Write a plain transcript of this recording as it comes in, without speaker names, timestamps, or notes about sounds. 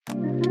Hello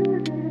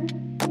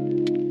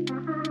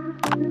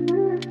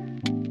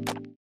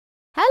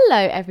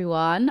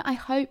everyone, I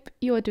hope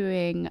you're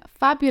doing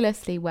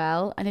fabulously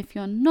well, and if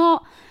you're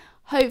not,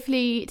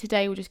 hopefully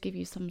today will just give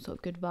you some sort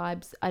of good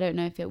vibes. I don't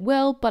know if it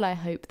will, but I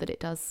hope that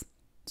it does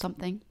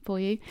something for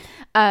you,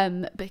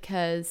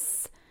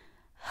 because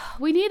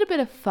we need a bit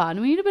of fun,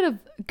 we need a bit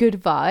of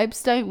good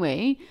vibes, don't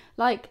we?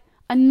 Like,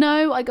 I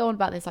know I go on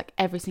about this like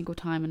every single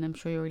time, and I'm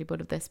sure you're really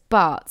bored of this,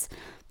 but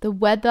the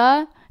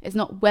weather is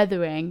not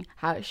weathering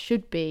how it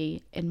should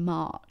be in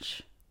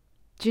March.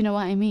 Do you know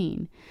what I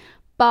mean?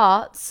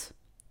 But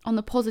on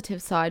the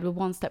positive side, we're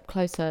one step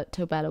closer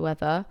to better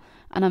weather,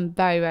 and I'm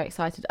very, very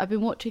excited. I've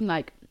been watching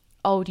like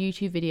old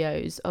YouTube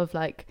videos of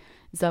like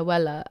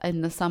Zoella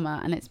in the summer,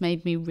 and it's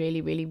made me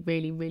really, really,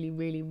 really, really,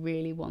 really,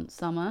 really want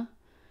summer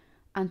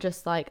and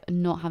just like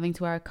not having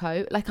to wear a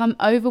coat. Like, I'm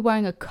over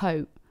wearing a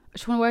coat. I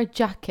just want to wear a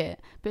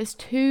jacket, but it's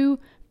too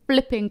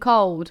flipping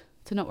cold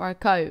to not wear a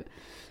coat.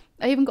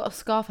 I even got a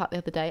scarf out the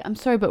other day. I'm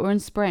sorry, but we're in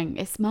spring.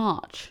 It's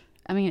March.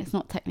 I mean, it's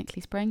not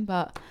technically spring,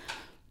 but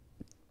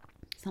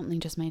something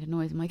just made a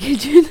noise in my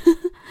kitchen.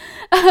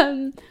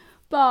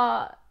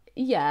 But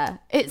yeah,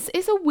 it's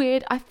a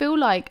weird, I feel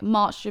like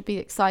March should be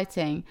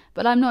exciting,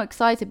 but I'm not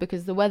excited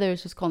because the weather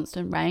is just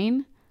constant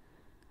rain.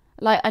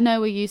 Like, I know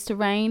we're used to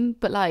rain,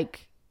 but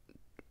like,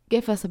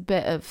 give us a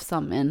bit of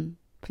something,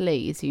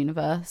 please,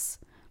 universe.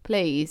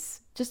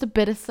 Please, just a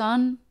bit of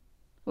sun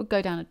would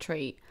go down a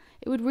treat.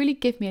 It would really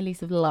give me a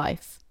lease of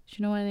life. Do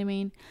you know what I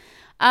mean?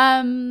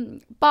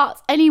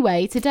 But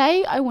anyway,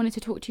 today I wanted to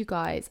talk to you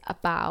guys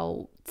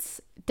about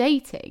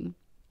dating.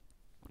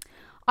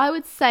 I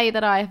would say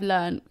that I have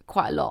learned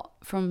quite a lot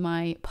from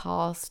my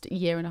past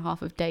year and a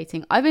half of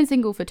dating. I've been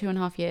single for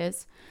 2.5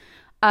 years,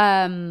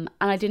 and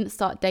I didn't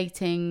start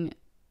dating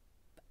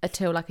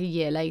until like a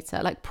year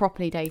later, like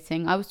properly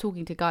dating. I was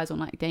talking to guys on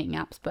like dating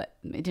apps, but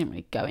it didn't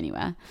really go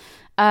anywhere.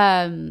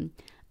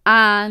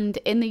 And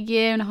in the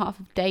year and a half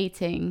of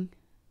dating,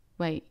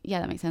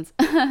 that makes sense.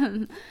 I've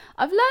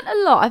learned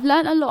a lot. I've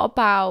learned a lot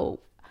about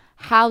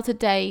how to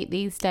date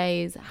these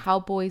days, how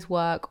boys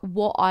work,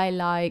 what I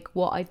like,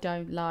 what I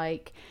don't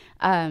like.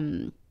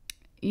 You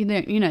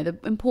know, the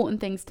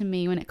important things to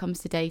me when it comes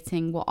to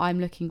dating, what I'm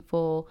looking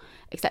for,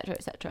 etc.,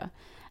 etc.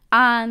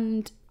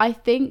 And I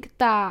think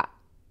that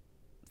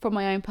from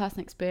my own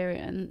personal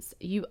experience,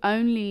 you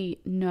only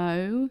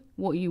know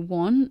what you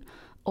want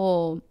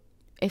or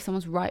if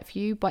someone's right for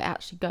you by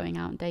actually going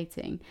out and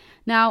dating.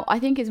 Now, I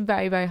think it's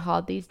very, very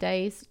hard these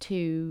days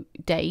to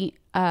date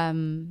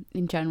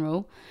in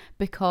general,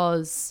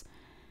 because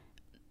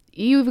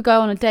you either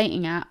go on a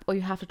dating app or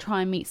you have to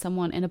try and meet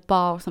someone in a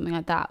bar or something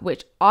like that,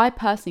 which I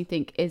personally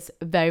think is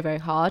very, very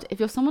hard. If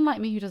you're someone like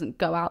me who doesn't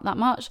go out that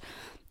much,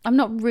 I'm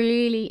not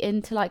really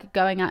into like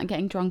going out and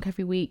getting drunk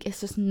every week.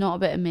 It's just not a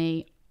bit of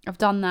me. I've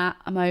done that.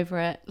 I'm over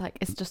it. Like,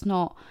 it's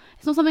not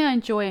something I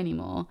enjoy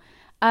anymore.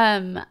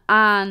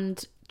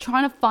 And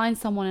trying to find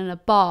someone in a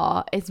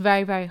bar is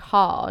very, very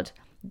hard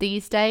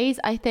these days,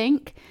 I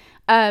think.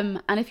 And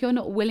if you're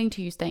not willing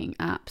to use dating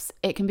apps,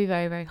 it can be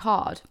very, very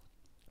hard.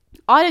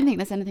 I don't think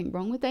there's anything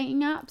wrong with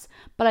dating apps,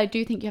 but I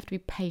do think you have to be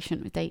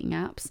patient with dating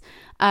apps,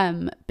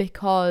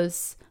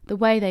 because the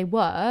way they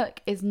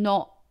work is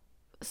not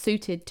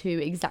suited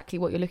to exactly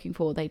what you're looking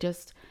for. They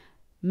just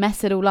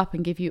mess it all up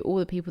and give you all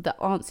the people that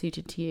aren't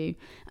suited to you,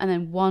 and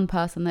then one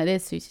person that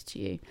is suited to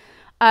you.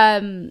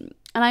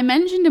 And I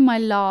mentioned in my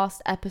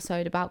last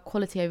episode about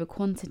quality over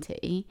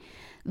quantity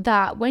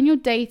that when you're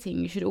dating,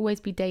 you should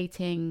always be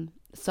dating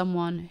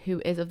someone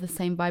who is of the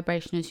same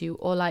vibration as you,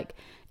 or like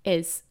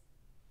is,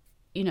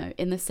 you know,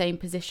 in the same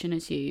position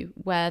as you,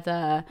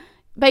 where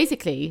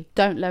basically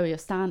don't lower your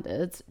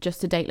standards just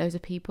to date loads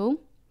of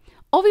people.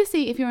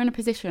 Obviously, if you're in a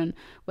position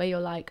where you're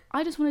like,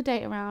 I just want to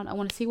date around, I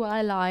want to see what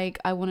I like,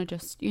 I want to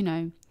just, you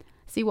know,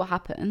 see what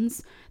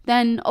happens,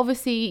 then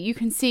obviously you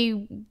can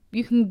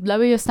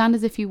lower your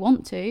standards if you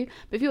want to.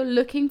 But if you're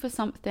looking for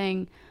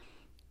something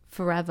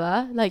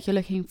forever, like you're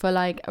looking for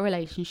like a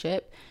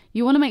relationship,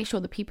 you want to make sure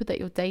the people that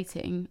you're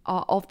dating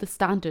are of the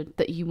standard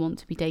that you want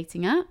to be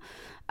dating at.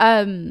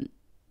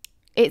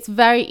 It's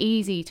very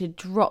easy to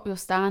drop your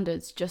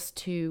standards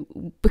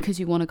because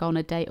you want to go on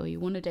a date, or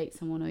you want to date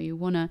someone, or you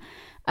want to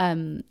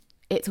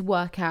it to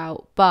work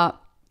out.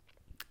 But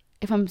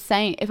if I'm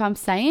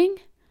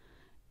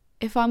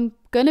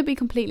going to be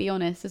completely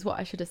honest, is what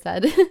I should have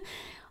said.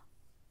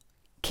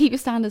 Keep your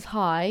standards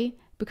high,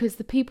 because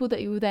the people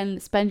that you will then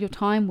spend your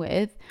time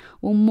with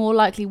will more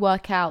likely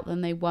work out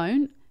than they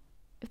won't,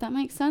 if that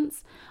makes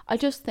sense. I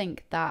just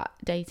think that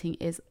dating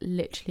is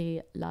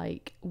literally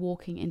like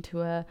walking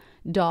into a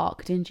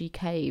dark, dingy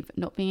cave,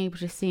 not being able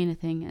to see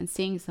anything, and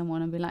seeing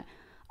someone and being like,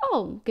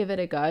 oh, give it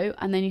a go.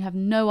 And then you have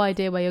no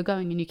idea where you're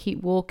going, and you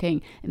keep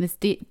walking in this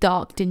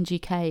dark, dingy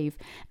cave,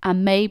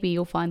 and maybe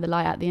you'll find the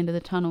light at the end of the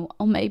tunnel,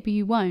 or maybe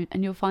you won't,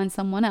 and you'll find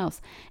someone else.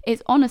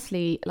 It's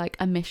honestly like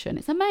a mission.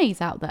 It's a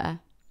maze out there.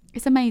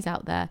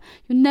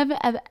 You're never,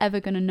 ever, ever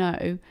going to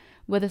know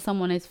whether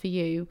someone is for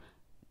you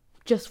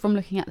just from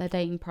looking at their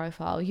dating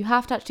profile. You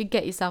have to actually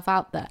get yourself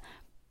out there.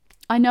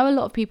 I know a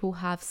lot of people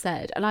have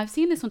said, and I've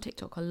seen this on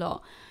TikTok a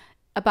lot,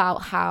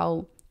 about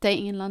how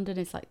dating in London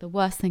is like the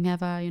worst thing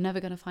ever. You're never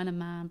going to find a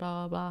man,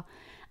 blah, blah, blah.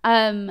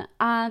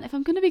 And if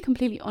I'm going to be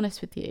completely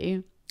honest with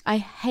you, I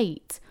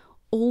hate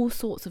all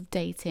sorts of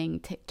dating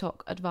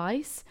TikTok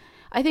advice.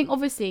 I think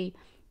obviously,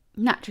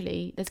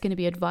 naturally, there's going to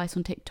be advice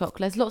on TikTok.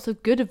 There's lots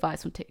of good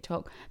advice on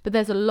TikTok, but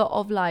there's a lot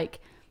of like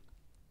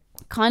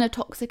kind of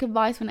toxic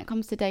advice when it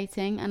comes to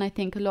dating. And I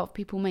think a lot of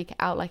people make it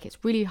out like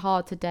it's really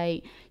hard to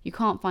date. You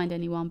can't find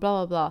anyone,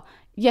 blah, blah, blah.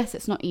 Yes,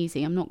 it's not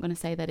easy. I'm not going to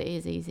say that it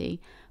is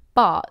easy,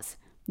 but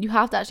you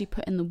have to actually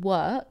put in the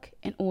work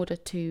in order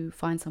to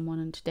find someone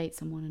and to date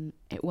someone and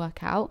it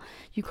work out.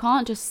 You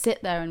can't just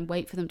sit there and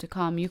wait for them to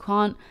come. You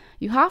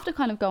have to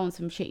kind of go on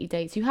some shitty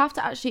dates. You have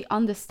to actually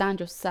understand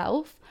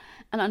yourself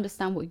and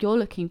understand what you're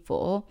looking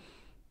for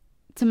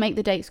to make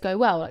the dates go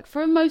well. Like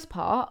for the most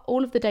part,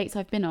 all of the dates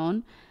I've been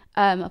on,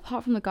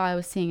 apart from the guy I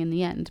was seeing in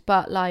the end,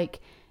 but like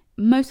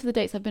most of the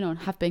dates I've been on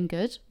have been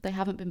good. They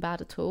haven't been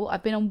bad at all.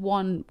 I've been on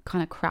one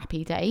kind of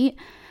crappy date,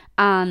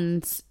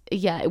 and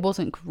yeah, it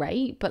wasn't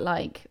great, but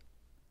like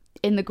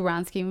in the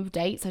grand scheme of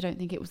dates, I don't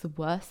think it was the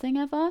worst thing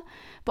ever.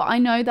 But I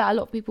know that a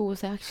lot of people will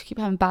say I just keep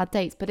having bad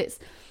dates, but it's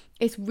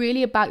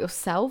really about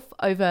yourself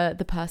over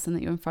the person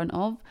that you're in front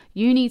of.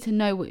 You need to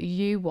know what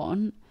you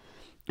want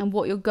and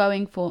what you're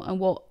going for, and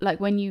what, like,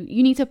 when you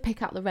need to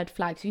pick out the red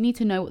flags. You need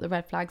to know what the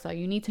red flags are.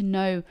 You need to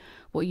know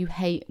what you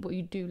hate, what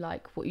you do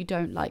like, what you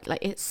don't like. Like,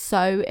 it's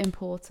so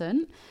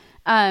important.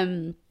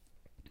 And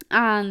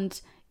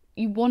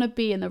you want to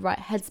be in the right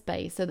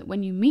headspace so that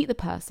when you meet the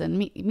person,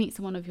 meet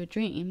someone of your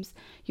dreams,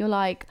 you're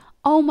like,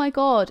 oh my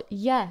God,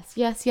 yes,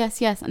 yes,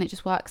 yes, yes. And it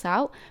just works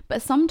out.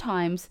 But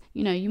sometimes,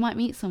 you know, you might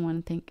meet someone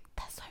and think,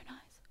 they're so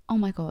nice. Oh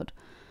my God.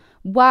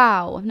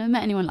 Wow. I've never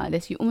met anyone like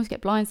this. You almost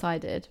get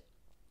blindsided,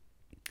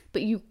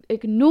 but you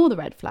ignore the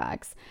red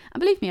flags.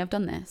 And believe me, I've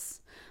done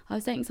this. I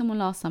was dating someone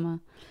last summer.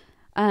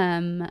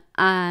 And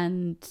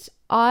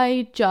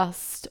I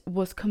just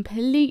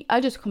completely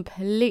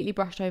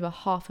brushed over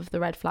half of the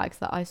red flags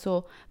that I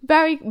saw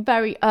very,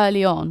 very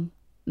early on,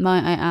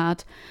 might I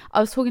add. I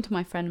was talking to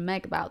my friend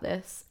Meg about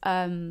this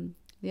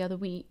the other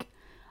week,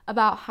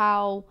 about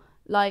how,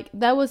 like,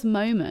 there was a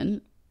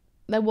moment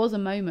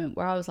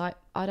where I was like,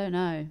 I don't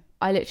know.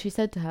 I literally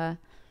said to her,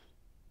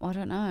 I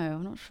don't know,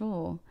 I'm not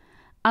sure.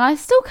 And I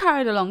still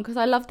carried along because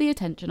I loved the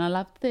attention. I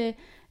loved the,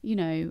 you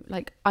know,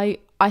 like, I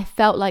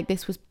felt like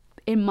this was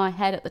in my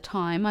head at the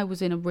time. I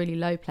was in a really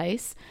low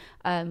place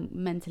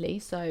mentally,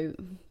 so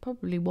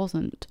probably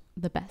wasn't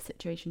the best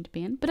situation to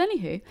be in. But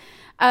anywho,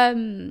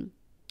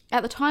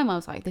 at the time I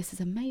was like, this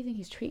is amazing,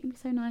 he's treating me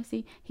so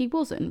nicely. He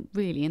wasn't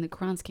really, in the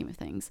grand scheme of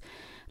things,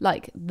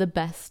 like the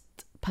best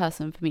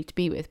person for me to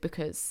be with,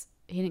 because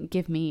he didn't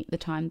give me the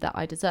time that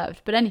I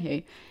deserved. But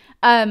anywho,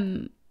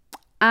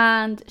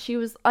 and she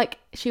was like,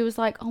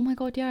 oh my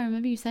God, yeah, I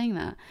remember you saying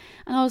that.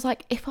 And I was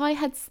like, if I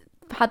had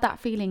that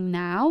feeling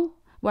now,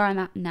 where I'm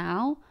at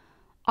now,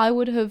 I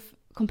would have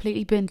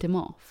completely binned him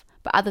off.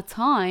 But at the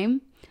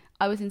time,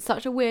 I was in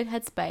such a weird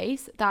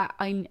headspace that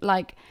I,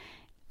 like,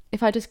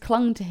 if I just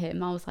clung to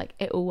him, I was like,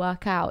 it'll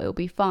work out, it'll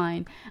be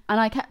fine.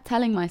 And I kept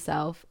telling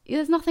myself,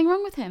 there's nothing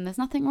wrong with him. I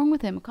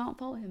can't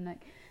fault him.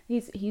 Like,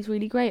 he's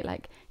really great.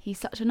 Like, he's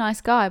such a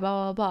nice guy,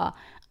 blah, blah, blah.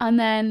 And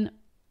then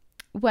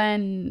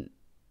when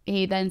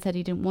he then said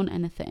he didn't want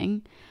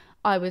anything,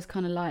 I was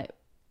kind of like,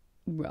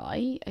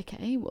 right,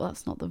 okay, well,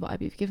 that's not the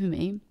vibe you've given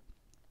me.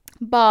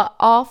 But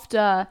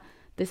after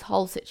this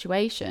whole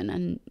situation,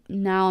 and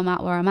now I'm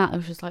at where I'm at, it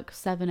was just like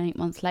 7-8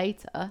 months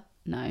later.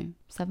 No,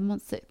 7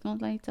 months, 6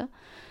 months later.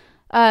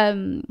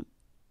 8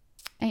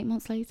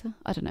 months later.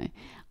 I don't know.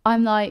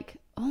 I'm like,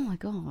 oh my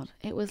God,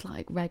 it was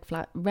like red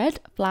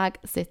flag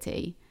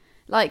city.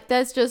 Like,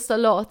 there's just a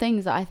lot of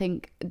things that I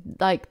think,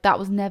 like, that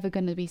was never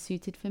going to be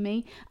suited for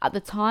me. At the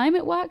time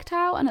it worked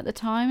out, and at the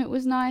time it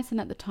was nice, and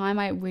at the time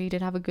I really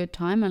did have a good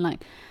time, and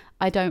like,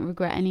 I don't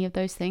regret any of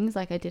those things.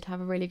 Like, I did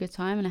have a really good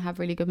time and I have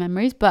really good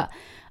memories. But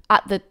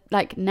at the,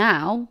 like,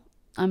 now,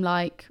 I'm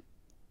like,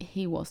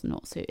 he was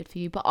not suited for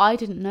you. But I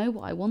didn't know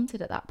what I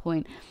wanted at that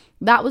point.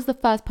 That was the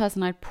first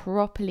person I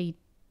properly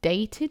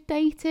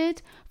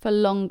dated for a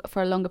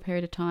longer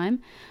period of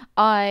time.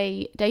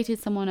 I dated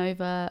someone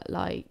over,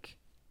 like,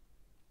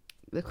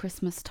 the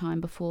Christmas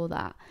time before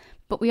that.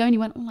 But we only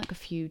went on, like, a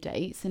few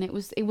dates. And it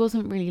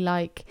wasn't really,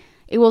 like,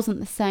 it wasn't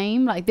the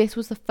same. Like, this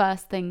was the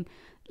first thing,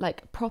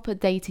 like, proper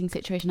dating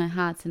situation I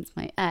had since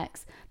my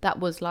ex, that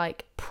was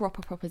like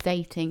proper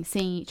dating,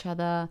 seeing each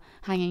other,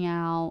 hanging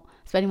out,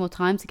 spending more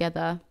time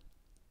together.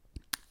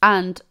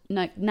 And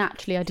no,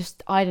 naturally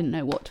I didn't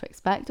know what to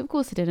expect. Of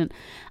course I didn't.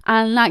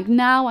 And like,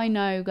 now I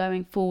know,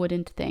 going forward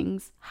into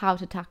things, how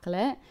to tackle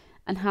it,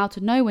 and how to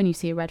know when you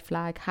see a red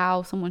flag,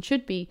 how someone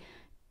should be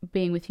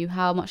being with you,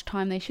 how much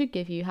time they should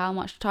give you, how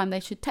much time they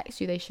should text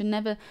you. They should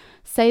never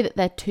say that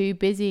they're too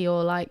busy,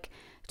 or like,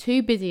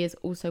 too busy is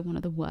also one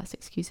of the worst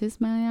excuses,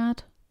 may I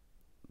add,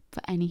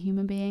 for any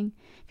human being.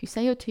 If you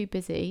say you're too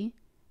busy,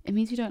 it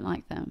means you don't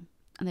like them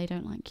and they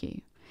don't like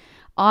you.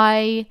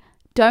 I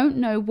don't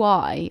know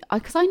why,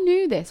 because I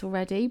knew this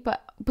already,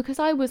 but because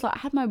I was like, I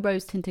had my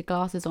rose tinted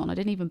glasses on, I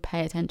didn't even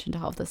pay attention to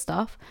half the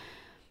stuff.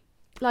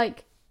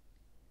 Like,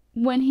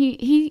 when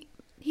he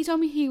told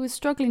me he was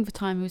struggling for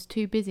time, he was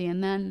too busy,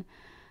 and then,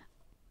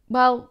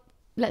 well,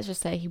 let's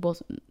just say he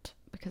wasn't,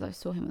 because I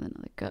saw him with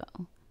another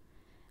girl,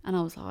 and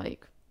I was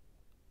like,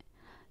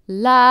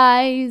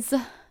 lies,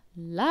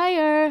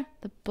 liar,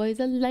 the boy's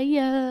a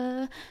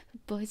liar, the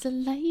boy's a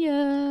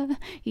liar,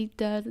 he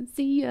doesn't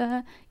see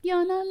ya,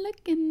 you're not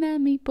looking at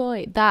me,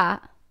 boy.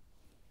 That,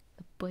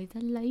 the boy's a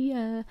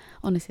liar.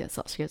 Honestly, that's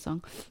such a good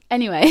song.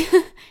 Anyway,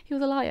 he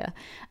was a liar.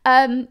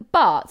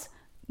 But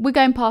we're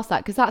going past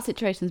that, because that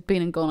situation's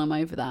been and gone. I'm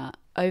over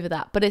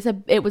that. But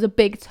it was a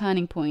big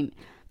turning point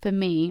for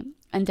me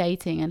and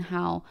dating, and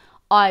how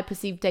I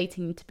perceive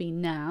dating to be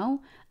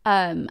now.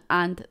 And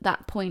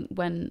that point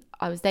when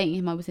I was dating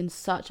him, I was in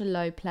such a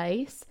low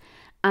place,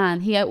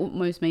 and he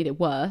almost made it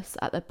worse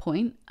at that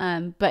point.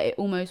 But it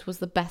almost was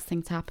the best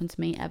thing to happen to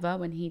me ever,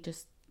 when he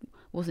just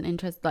wasn't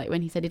interested. Like,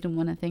 when he said he didn't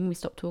want anything, we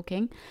stopped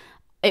talking.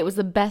 It was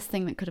the best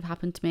thing that could have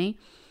happened to me,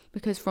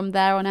 because from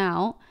there on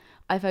out,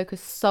 I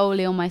focused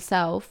solely on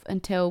myself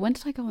until, when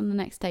did I go on the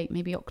next date?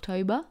 Maybe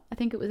October. I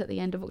think it was at the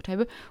end of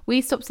October.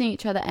 We stopped seeing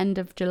each other end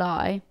of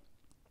July.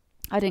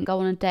 I didn't go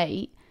on a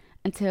date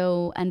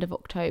until end of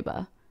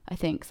October, I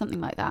think,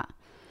 something like that.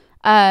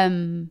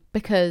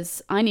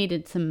 Because I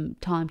needed some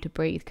time to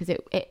breathe, because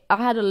I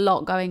had a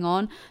lot going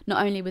on,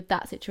 not only with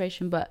that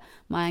situation, but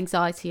my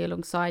anxiety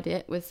alongside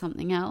it with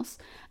something else.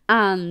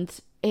 And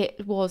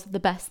it was the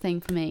best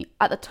thing for me.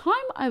 At the time,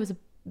 I was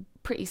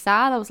pretty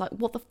sad. I was like,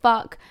 what the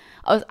fuck?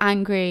 I was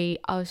angry.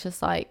 I was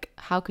just like,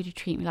 how could you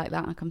treat me like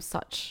that? Like, I'm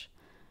such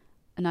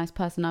a nice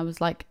person. I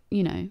was like,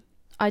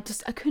 I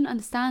couldn't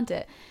understand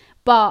it.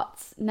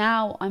 But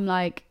now I'm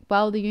like,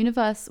 well, the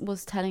universe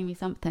was telling me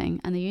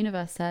something, and the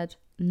universe said,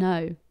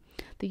 no.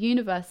 The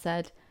universe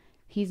said,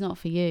 he's not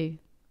for you.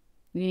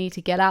 You need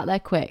to get out there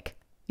quick.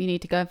 You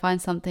need to go and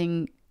find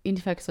something. You need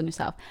to focus on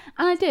yourself.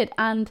 And I did.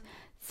 And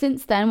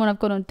since then, when I've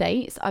gone on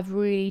dates, I've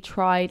really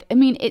tried. I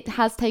mean, it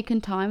has taken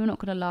time, I'm not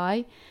going to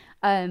lie.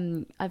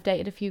 I've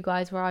dated a few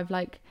guys where I've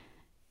like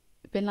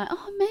been like,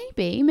 oh,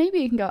 maybe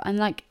you can go. And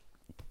like,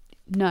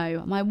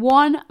 no. My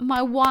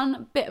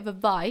one bit of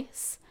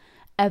advice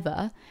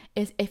ever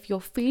is, if you're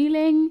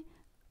feeling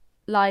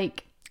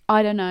like,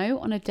 I don't know,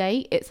 on a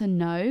date, it's a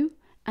no.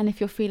 And if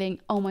you're feeling,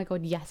 oh my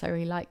God, yes, I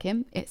really like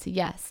him, it's a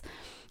yes.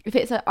 If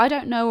it's a I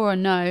don't know or a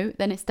no,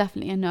 then it's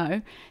definitely a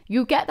no.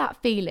 You'll get that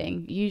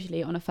feeling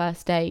usually on a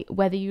first date,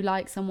 whether you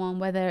like someone,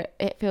 whether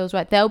it feels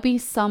right. There'll be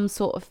some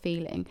sort of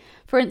feeling.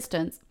 For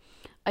instance,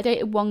 I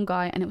dated one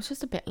guy, and it was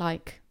just a bit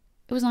like,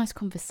 it was a nice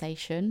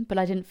conversation, but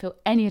I didn't feel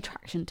any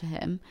attraction to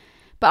him.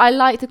 But I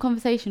liked the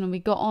conversation and we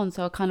got on,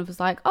 so I kind of was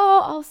like,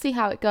 oh, I'll see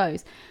how it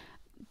goes.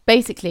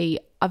 Basically,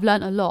 I've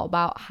learned a lot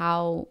about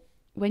how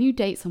when you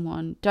date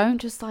someone, don't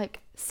just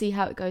like see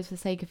how it goes for the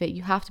sake of it.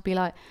 You have to be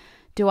like,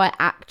 do I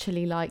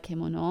actually like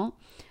him or not?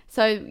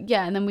 So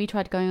yeah, and then we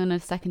tried going on a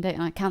second date,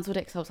 and I cancelled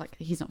it because I was like,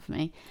 he's not for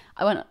me.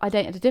 I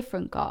dated a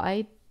different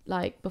guy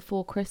like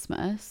before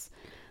Christmas,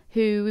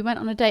 who we went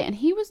on a date, and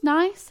he was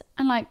nice,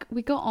 and like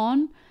we got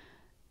on,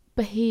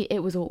 but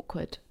it was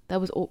awkward. There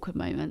was awkward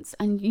moments,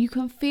 and you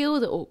can feel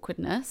the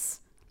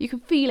awkwardness. You can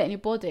feel it in your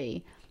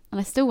body. And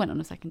I still went on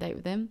a second date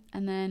with him,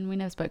 and then we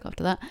never spoke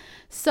after that.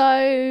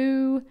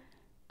 So,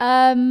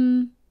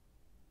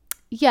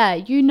 yeah,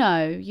 you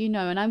know,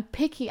 and I'm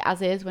picky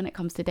as is when it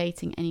comes to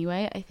dating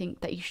anyway. I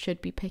think that you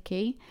should be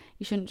picky.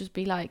 You shouldn't just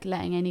be like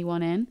letting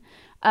anyone in.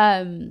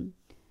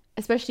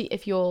 Especially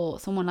if you're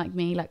someone like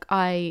me. Like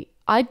I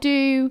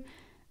do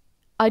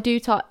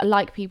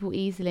like people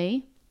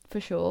easily, for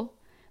sure,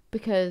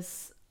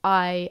 because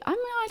I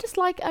just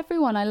like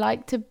everyone. I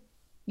like to,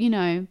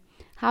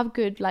 have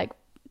good like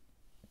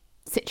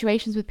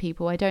situations with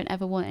people. I don't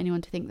ever want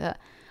anyone to think that,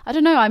 I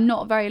don't know, I'm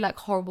not a very like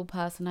horrible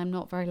person. I'm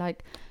not very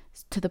like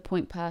to the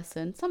point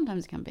person.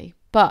 Sometimes it can be,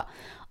 but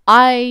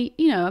I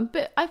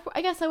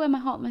guess I wear my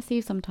heart on my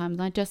sleeve sometimes.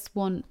 I just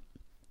want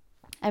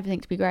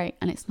everything to be great,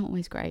 and it's not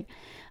always great.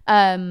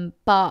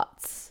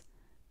 But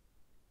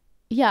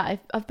yeah,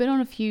 I've been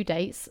on a few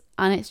dates,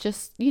 and it's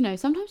just,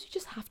 sometimes you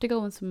just have to go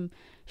on some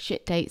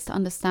shit dates to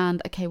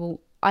understand, okay, well,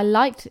 I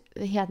liked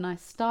that he had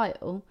nice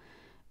style,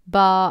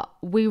 but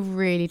we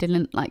really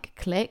didn't like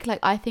click. Like,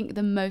 I think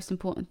the most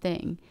important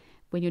thing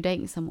when you're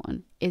dating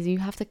someone is you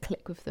have to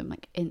click with them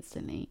like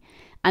instantly,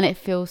 and it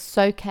feels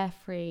so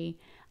carefree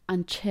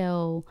and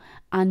chill,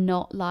 and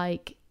not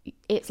like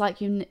it's like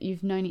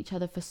you've known each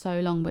other for so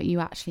long but you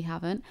actually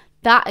haven't.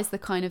 That is the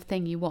kind of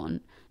thing you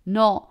want,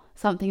 not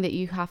something that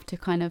you have to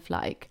kind of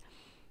like,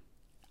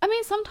 I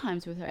mean,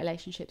 sometimes with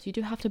relationships you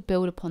do have to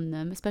build upon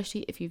them,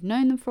 especially if you've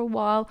known them for a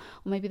while,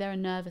 or maybe they're a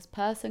nervous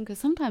person, because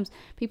sometimes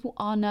people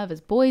are nervous.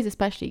 Boys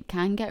especially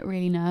can get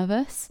really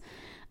nervous,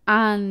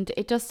 and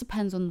it just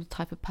depends on the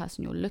type of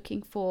person you're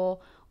looking for,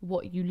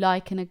 what you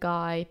like in a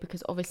guy,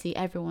 because obviously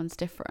everyone's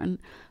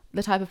different.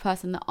 The type of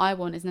person that I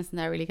want is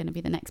necessarily going to be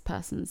the next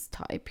person's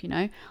type,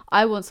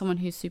 I want someone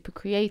who's super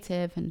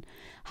creative and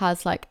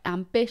has like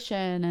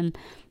ambition and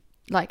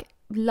like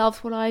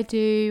loves what I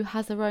do,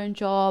 has her own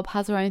job,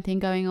 has her own thing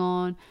going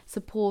on,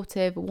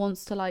 supportive,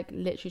 wants to like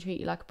literally treat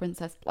you like a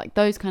princess. Like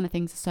those kind of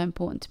things are so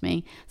important to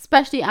me,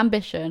 especially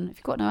ambition. If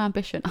you've got no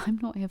ambition, I'm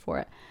not here for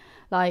it.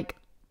 Like,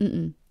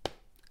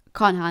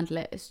 can't handle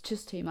it. It's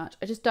just too much.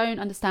 I just don't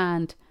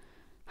understand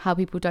how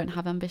people don't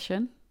have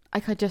ambition.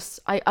 Like I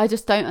just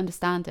don't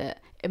understand it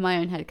in my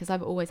own head because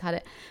I've always had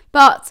it.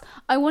 But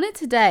I wanted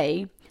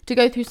today to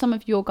go through some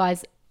of your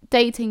guys'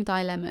 dating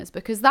dilemmas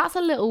because that's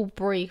a little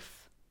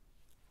brief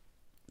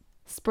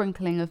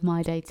sprinkling of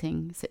my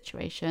dating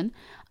situation.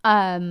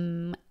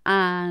 And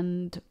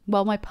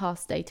well, my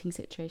past dating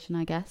situation,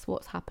 I guess,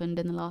 what's happened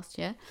in the last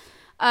year.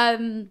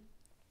 And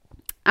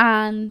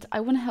I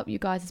want to help you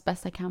guys as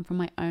best I can from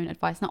my own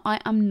advice. Now, I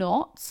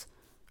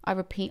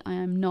repeat, I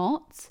am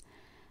not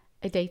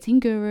a dating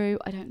guru.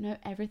 I don't know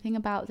everything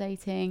about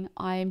dating.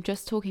 I'm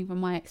just talking from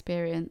my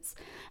experience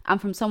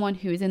and from someone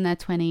who is in their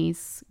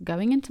 20s,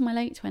 going into my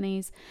late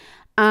 20s,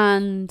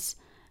 and,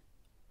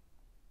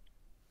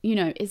 you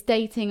know, is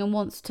dating and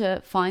wants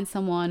to find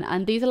someone.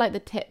 And these are like the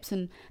tips,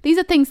 and these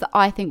are things that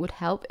I think would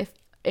help if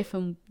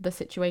the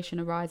situation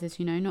arises.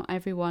 You know, not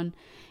everyone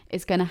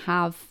is going to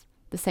have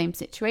the same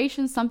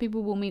situation. Some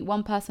people will meet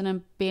one person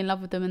and be in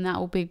love with them and that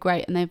will be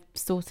great and they've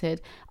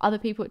sorted. Other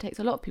people, it takes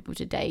a lot of people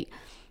to date.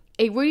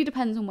 It really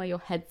depends on where your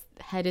head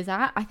is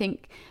at. I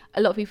think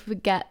a lot of people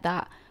forget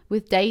that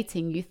with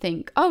dating, you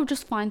think, oh,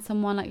 just find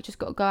someone, like you just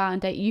got to go out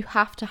and date. You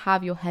have to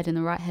have your head in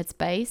the right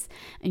headspace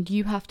and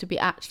you have to be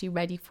actually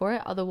ready for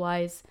it.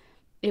 Otherwise,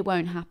 it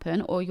won't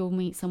happen, or you'll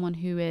meet someone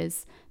who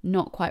is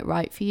not quite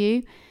right for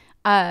you.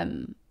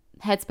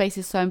 Headspace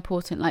is so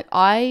important. Like,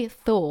 I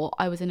thought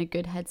I was in a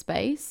good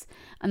headspace,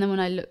 and then when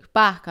I look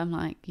back, I'm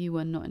like, you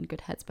were not in a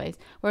good headspace.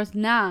 Whereas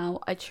now,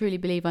 I truly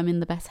believe I'm in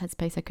the best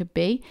headspace I could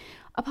be.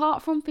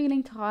 Apart from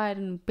feeling tired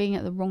and being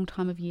at the wrong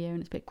time of year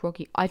and it's a bit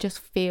groggy, I just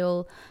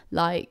feel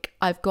like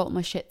I've got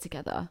my shit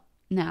together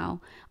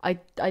now. I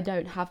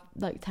don't have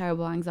like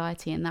terrible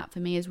anxiety, and that for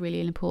me is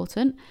really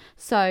important.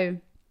 So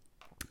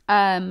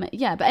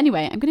yeah, but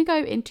anyway, I'm gonna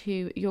go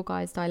into your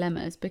guys'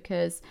 dilemmas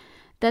because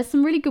there's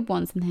some really good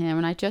ones in here,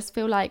 and I just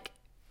feel like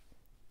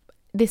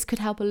this could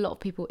help a lot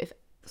of people. If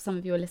some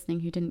of you are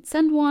listening who didn't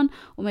send one,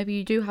 or maybe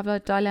you do have a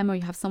dilemma, or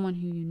you have someone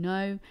who you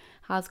know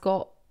has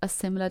got a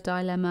similar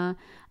dilemma.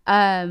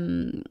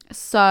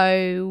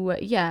 So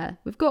yeah,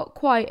 we've got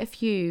quite a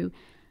few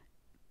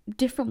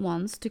different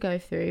ones to go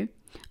through.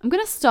 I'm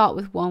going to start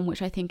with one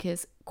which I think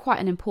is quite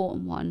an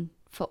important one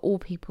for all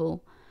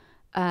people,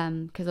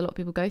 because a lot of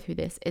people go through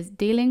this, is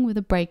dealing with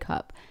a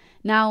breakup.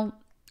 Now,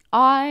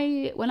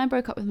 when I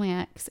broke up with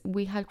my ex,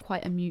 we had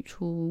quite a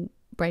mutual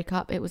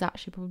breakup. It was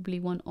actually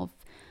probably one of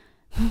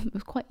it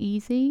was quite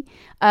easy.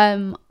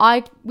 We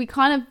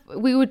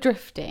were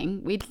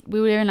drifting. We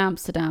were in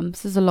Amsterdam.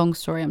 This is a long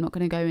story. I'm not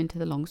going to go into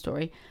the long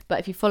story, but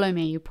if you follow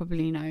me, you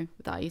probably know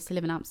that I used to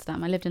live in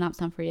Amsterdam. I lived in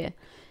Amsterdam for a year.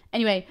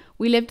 Anyway,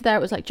 we lived there.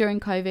 It was like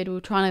during COVID.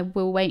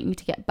 We were waiting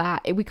to get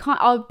back.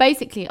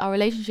 Basically, our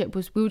relationship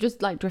we were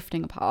just like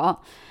drifting apart,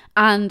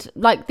 and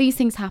like these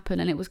things happen.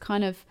 And it was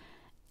kind of,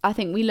 I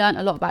think we learned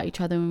a lot about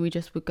each other when we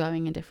just were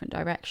going in different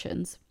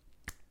directions.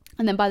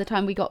 And then by the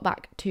time we got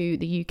back to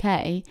the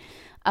UK,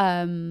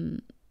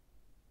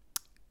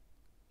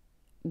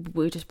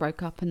 we just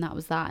broke up, and that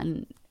was that.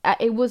 And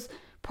it was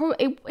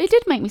it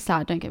did make me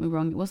sad, don't get me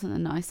wrong. It wasn't a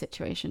nice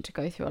situation to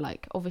go through.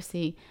 Like,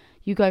 obviously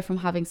you go from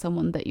having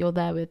someone that you're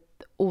there with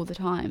all the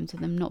time to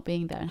them not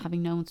being there and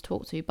having no one to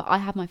talk to. But I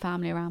had my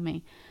family around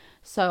me,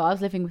 so I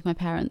was living with my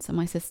parents and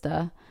my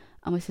sister,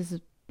 and my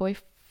sister's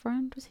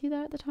boyfriend, was he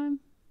there at the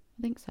time?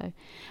 I think so.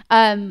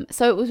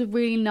 So it was a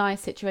really nice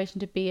situation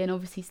to be in.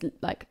 Obviously,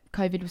 like,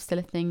 COVID was still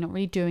a thing, not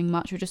really doing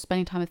much. We were just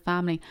spending time with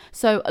family.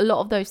 So a lot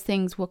of those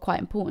things were quite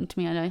important to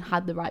me, and I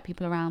had the right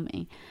people around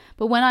me.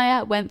 But when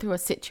I went through a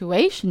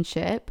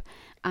situationship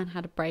and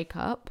had a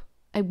breakup,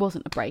 it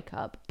wasn't a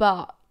breakup,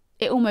 but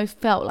it almost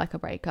felt like a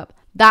breakup.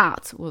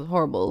 That was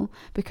horrible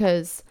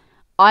because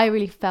I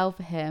really fell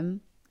for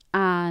him,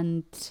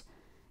 and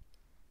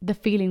the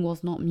feeling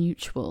was not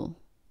mutual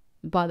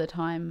by the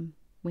time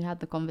we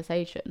had the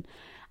conversation.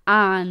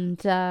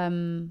 And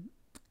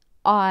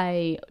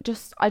I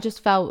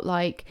just felt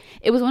like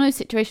it was one of those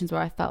situations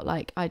where I felt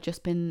like I'd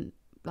just been,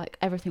 like,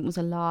 everything was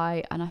a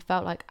lie, and I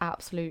felt like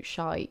absolute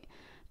shite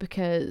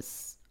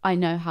because I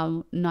know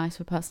how nice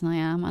of a person I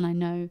am, and I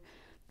know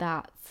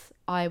that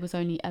I was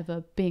only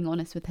ever being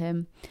honest with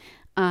him,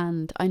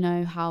 and I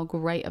know how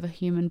great of a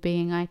human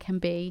being I can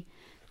be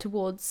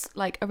towards,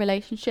 like, a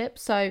relationship.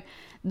 So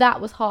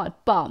that was hard.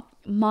 But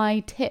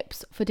my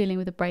tips for dealing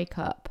with a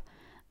breakup,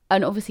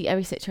 and obviously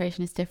every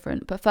situation is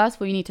different, but first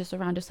of all, you need to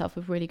surround yourself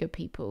with really good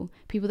people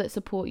that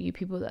support you,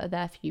 people that are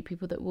there for you,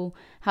 people that will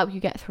help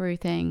you get through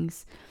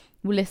things,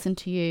 will listen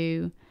to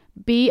you.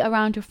 Be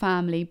around your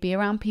family, be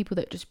around people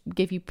that just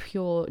give you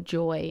pure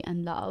joy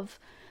and love,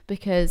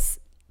 because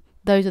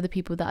those are the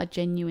people that are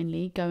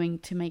genuinely going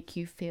to make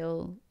you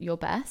feel your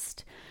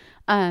best.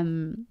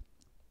 And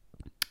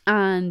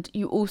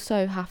you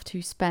also have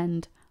to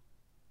spend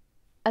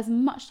as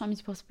much time as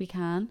you possibly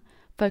can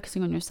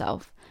focusing on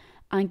yourself.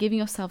 and giving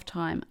yourself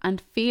time and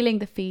feeling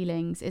the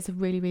feelings is a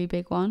really, really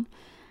big one.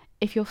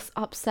 If you're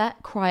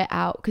upset, cry it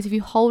out, because if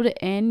you hold it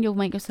in, you'll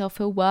make yourself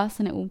feel worse,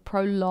 and it will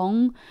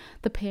prolong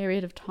the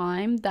period of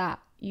time that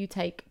you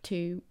take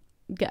to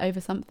get over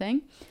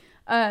something.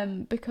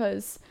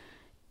 Because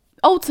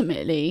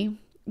ultimately,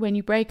 when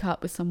you break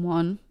up with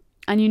someone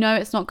and you know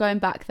it's not going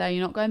back there,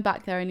 you're not going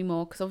back there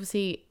anymore, because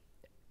obviously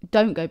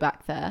don't go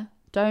back there.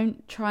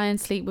 Don't try and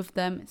sleep with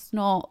them. It's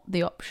not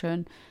the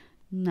option.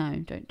 No,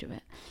 don't do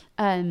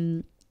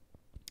it.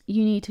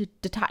 You need to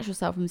detach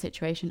yourself from the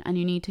situation, and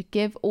you need to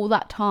give all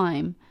that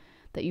time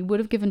that you would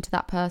have given to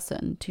that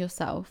person to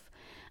yourself,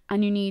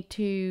 and you need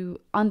to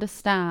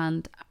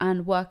understand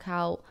and work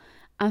out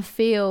and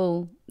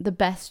feel the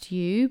best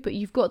you, but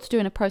you've got to do it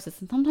in a process.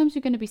 And sometimes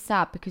you're going to be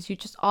sad, because you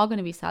just are going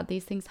to be sad.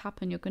 These things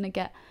happen. You're going to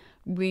get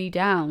really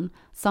down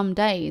some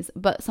days,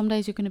 but some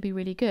days you're going to be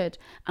really good.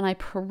 And I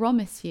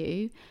promise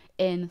you,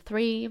 in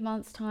 3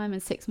 months' time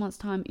and 6 months'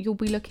 time, you'll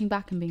be looking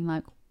back and being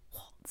like,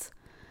 what?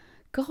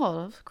 God,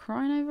 I was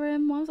crying over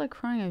him. Why was I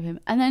crying over him?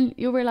 And then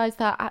you'll realise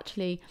that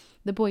actually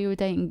the boy you were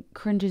dating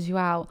cringes you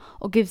out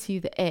or gives you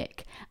the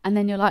ick. And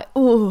then you're like,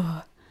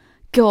 oh,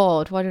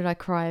 God, why did I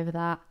cry over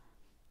that?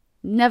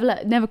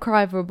 Never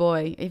cry over a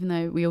boy, even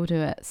though we all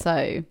do it.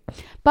 So,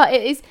 but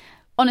it is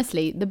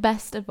honestly the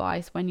best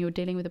advice when you're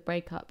dealing with a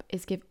breakup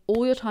is give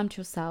all your time to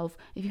yourself.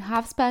 If you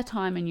have spare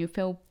time and you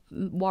feel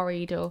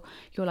worried, or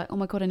you're like, oh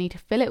my God, I need to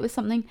fill it with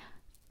something,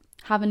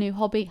 have a new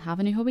hobby,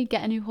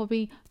 get a new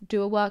hobby,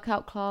 do a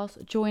workout class,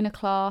 join a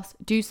class,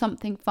 do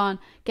something fun,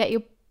 get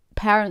your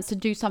parents to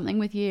do something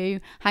with you,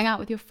 hang out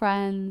with your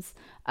friends.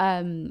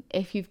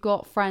 If you've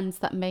got friends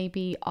that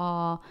maybe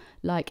are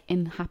like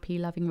in happy,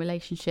 loving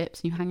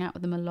relationships and you hang out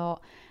with them a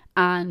lot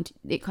and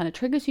it kind of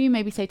triggers you,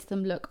 maybe say to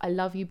them, look, I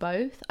love you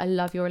both, I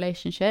love your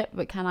relationship,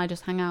 but can I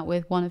just hang out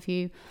with one of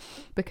you,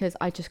 because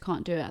I just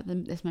can't do it at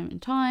this moment in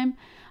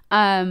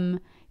time.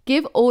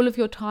 Give all of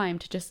your time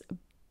to just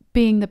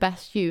being the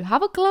best you.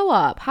 Have a glow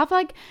up,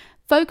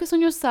 focus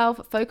on yourself,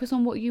 focus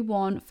on what you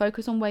want,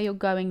 focus on where you're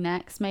going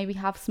next, maybe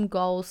have some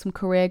goals, some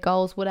career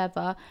goals,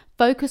 whatever.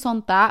 Focus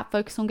on that,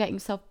 focus on getting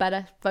yourself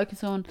better,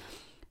 focus on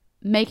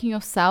making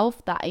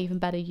yourself that even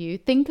better you.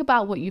 Think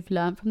about what you've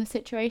learned from the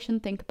situation,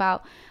 think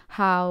about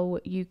how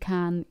you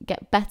can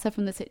get better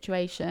from the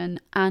situation,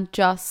 and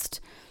just,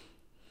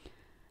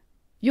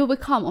 you'll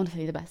become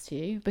honestly the best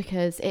you,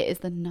 because it is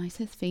the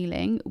nicest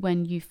feeling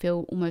when you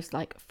feel almost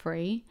like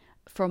free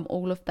from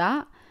all of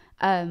that.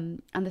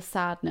 And the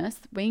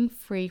sadness, being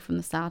free from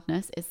the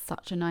sadness is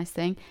such a nice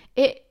thing.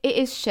 It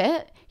is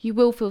shit. You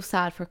will feel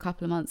sad for a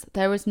couple of months.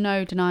 There is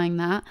no denying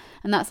that.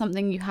 And that's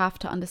something you have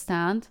to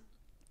understand.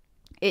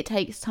 It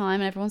takes time,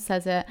 and everyone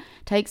says it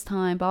takes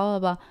time, blah,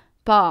 blah, blah.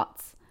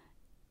 But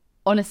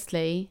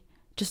honestly,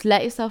 just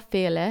let yourself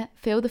feel it.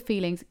 Feel the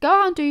feelings. Go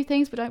out and do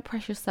things, but don't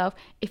pressure yourself.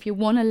 If you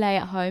want to lay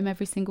at home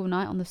every single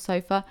night on the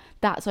sofa,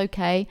 that's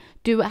okay.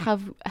 Do it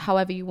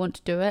however you want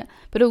to do it.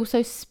 But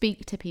also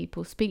speak to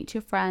people. Speak to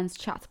your friends.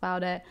 Chat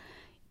about it.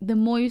 The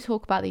more you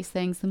talk about these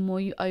things, the more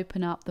you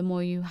open up, the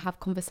more you have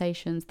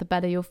conversations, the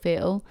better you'll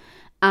feel.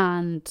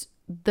 And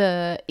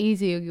the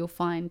easier you'll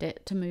find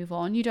it to move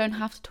on. You don't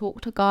have to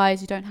talk to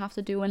guys. You don't have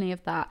to do any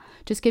of that.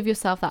 Just give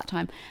yourself that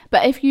time.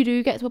 But if you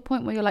do get to a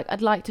point where you're like,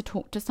 I'd like to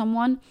talk to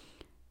someone,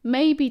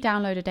 maybe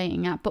download a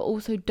dating app, but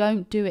also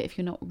don't do it if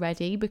you're not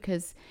ready,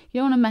 because you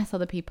don't want to mess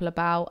other people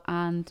about,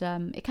 and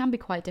it can be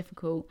quite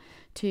difficult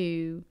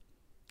to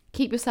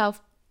keep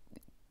yourself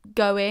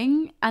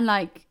going. And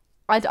like,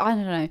 I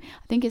don't know, I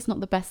think it's not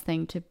the best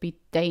thing to be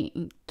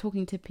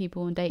talking to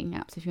people on dating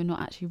apps if you're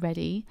not actually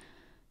ready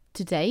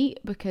to date,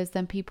 because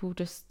then people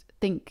just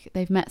think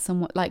they've met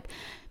someone, like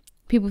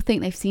people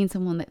think they've seen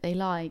someone that they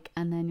like,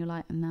 and then you're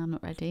like, no, I'm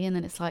not ready, and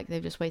then it's like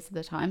they've just wasted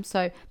their time.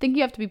 So I think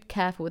you have to be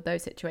careful with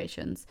those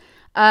situations.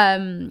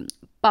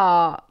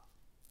 But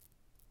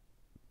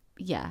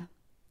yeah,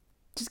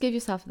 just give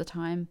yourself the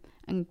time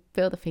and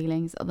feel the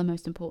feelings are the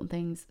most important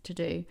things to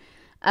do.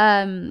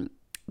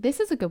 This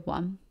is a good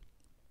one.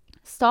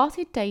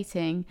 Started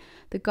dating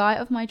the guy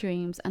of my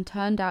dreams and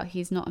turned out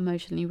he's not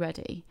emotionally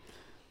ready.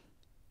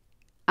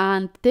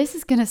 And this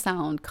is going to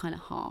sound kind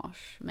of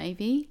harsh,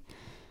 maybe,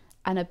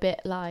 and a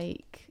bit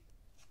like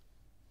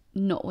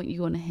not what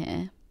you want to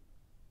hear.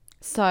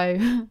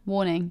 So,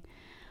 warning.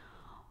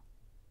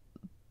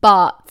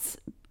 But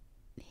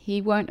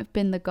he won't have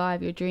been the guy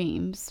of your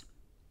dreams,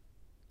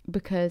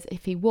 because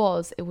if he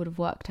was, it would have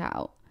worked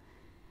out.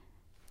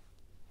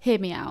 Hear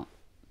me out.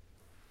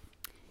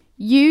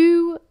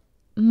 You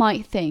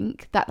might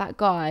think that that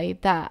guy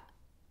that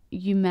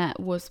you met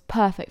was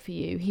perfect for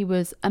you. He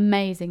was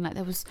amazing. Like,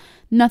 there was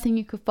nothing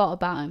you could fault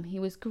about him. He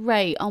was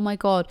great. Oh my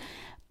God.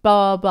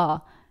 Blah, blah,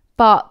 blah.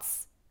 But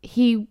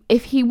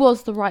if he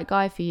was the right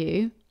guy for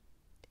you,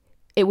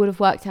 it would have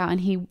worked out.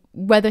 And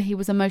whether he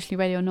was emotionally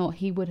ready or not,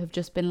 he would have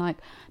just been like,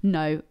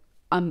 no,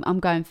 I'm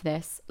going for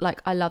this. Like,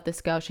 I love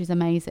this girl. She's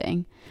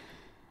amazing.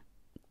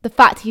 The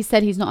fact he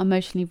said he's not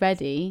emotionally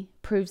ready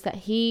proves that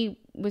he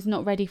was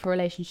not ready for a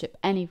relationship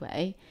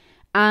anyway.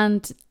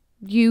 And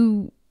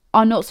you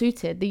are not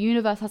suited. The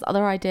universe has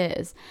other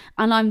ideas.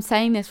 And I'm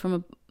saying this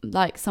from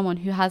someone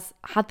who has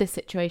had this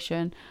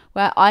situation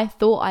where I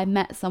thought I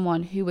met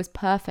someone who was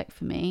perfect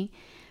for me.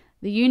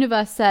 The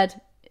universe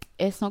said,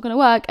 it's not going to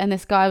work. And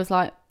this guy was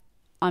like,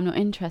 I'm not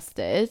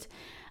interested.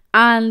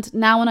 And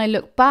now when I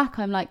look back,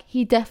 I'm like,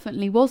 he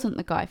definitely wasn't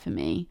the guy for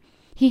me.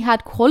 He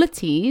had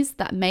qualities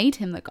that made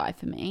him the guy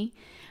for me.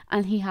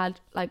 And he had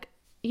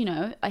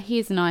he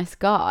is a nice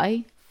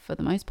guy for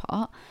the most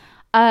part.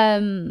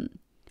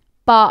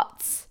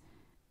 But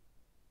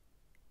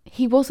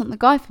he wasn't the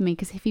guy for me,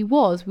 because if he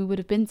was, we would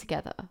have been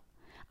together.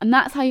 And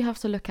that's how you have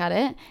to look at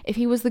it. If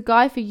he was the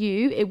guy for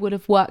you, it would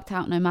have worked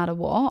out no matter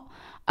what.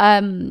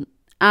 And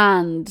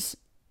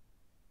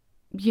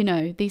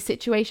these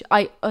situations,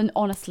 I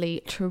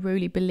honestly,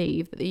 truly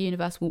believe that the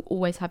universe will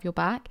always have your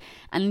back.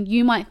 And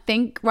you might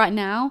think right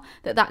now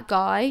that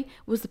guy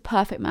was the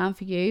perfect man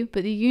for you,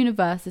 but the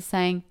universe is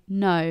saying,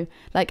 no,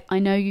 I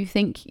know you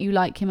think you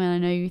like him, and I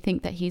know you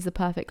think that he's the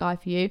perfect guy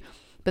for you,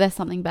 but there's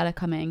something better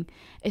coming.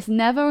 It's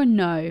never a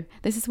no.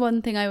 This is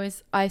one thing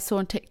I saw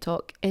on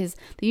TikTok, is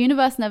the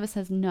universe never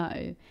says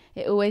no.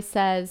 It always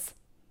says,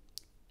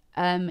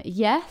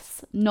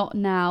 yes, not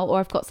now, or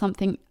I've got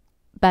something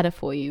better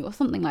for you, or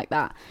something like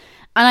that.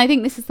 And I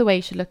think this is the way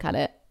you should look at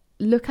it.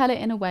 Look at it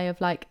in a way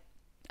of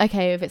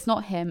okay, if it's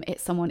not him,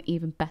 it's someone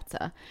even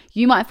better.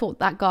 You might have thought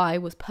that guy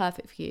was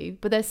perfect for you,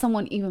 but there's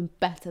someone even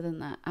better than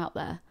that out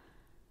there.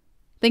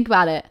 Think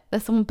about it.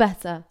 There's someone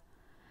better.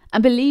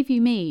 And believe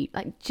you me,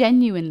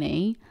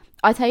 genuinely,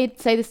 I say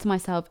this to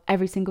myself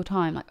every single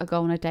time I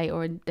go on a date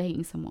or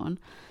dating someone.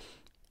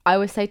 I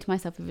always say to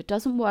myself, if it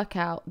doesn't work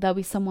out, there'll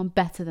be someone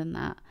better than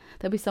that.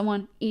 There'll be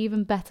someone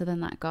even better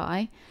than that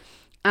guy.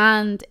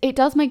 And it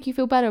does make you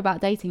feel better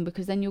about dating,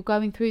 because then you're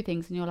going through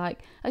things and you're like,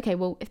 okay,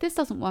 well, if this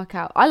doesn't work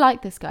out, I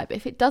like this guy, but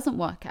if it doesn't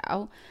work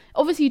out,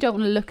 obviously you don't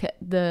want to look at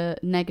the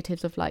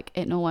negatives of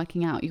it not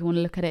working out. You want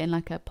to look at it in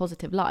a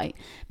positive light.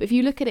 But if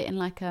you look at it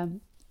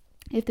in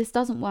if this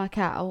doesn't work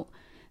out,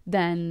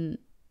 then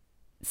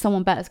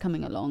someone better's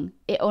coming along.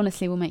 It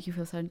honestly will make you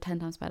feel 10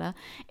 times better.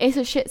 It's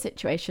a shit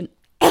situation.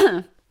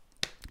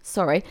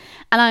 Sorry.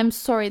 And I'm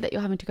sorry that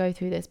you're having to go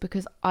through this,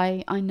 because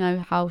I know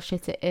how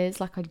shit it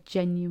is. I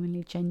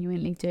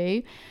genuinely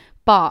do.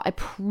 But I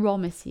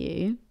promise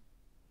you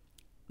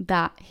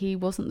that he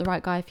wasn't the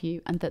right guy for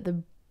you, and that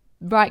the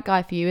right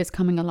guy for you is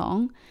coming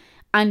along.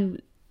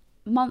 And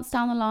months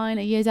down the line,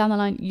 a year down the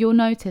line, you'll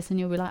notice and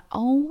you'll be like,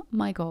 oh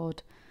my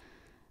God,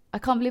 I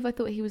can't believe I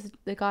thought he was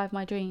the guy of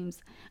my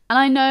dreams. And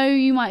I know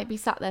you might be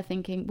sat there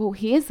thinking, well,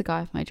 he is the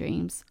guy of my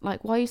dreams. Why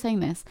are you saying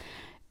this?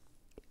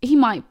 He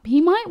might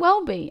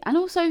well be. And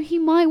also he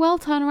might well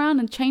turn around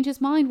and change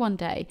his mind one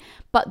day.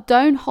 But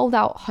don't hold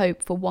out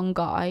hope for one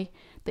guy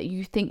that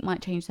you think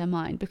might change their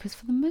mind, because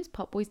for the most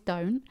part, boys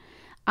don't.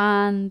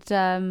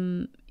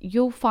 And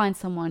you'll find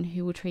someone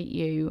who will treat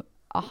you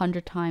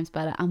 100 times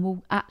better and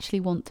will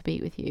actually want to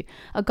be with you.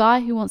 A guy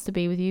who wants to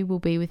be with you will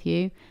be with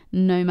you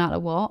no matter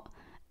what.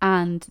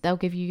 And they'll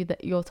give you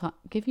your time.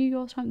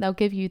 They'll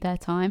give you their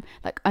time.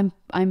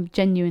 I'm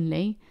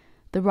genuinely,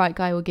 the right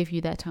guy will give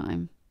you their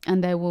time,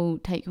 and they will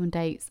take you on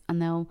dates,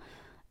 and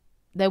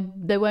they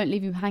won't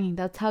leave you hanging.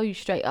 They'll tell you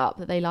straight up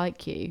that they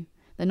like you.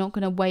 They're not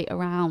going to wait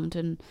around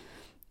and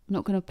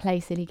not going to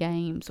play silly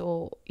games,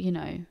 or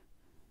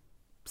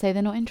say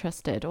they're not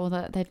interested, or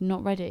that they're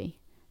not ready,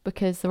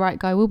 because the right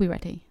guy will be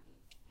ready.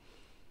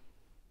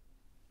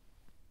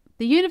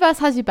 The universe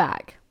has your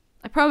back.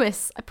 I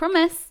promise.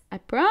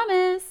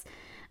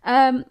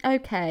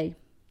 Okay.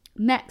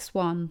 Next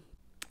one.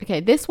 Okay,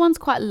 this one's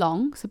quite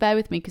long, so bear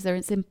with me, because they're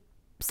in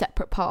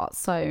separate parts,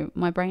 so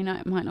my brain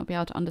might not be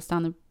able to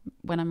understand them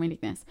when I'm reading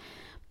this.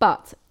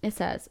 But it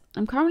says,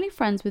 I'm currently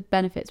friends with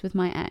benefits with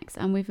my ex,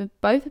 and we've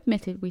both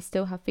admitted we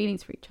still have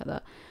feelings for each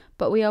other,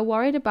 but we are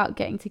worried about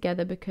getting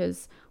together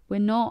because we're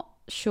not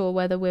sure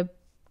where we're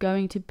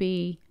going to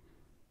be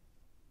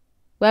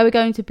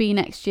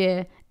next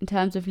year in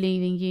terms of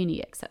leaving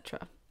uni,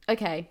 etc.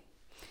 Okay,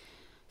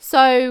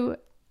 so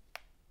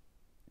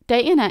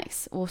dating an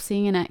ex or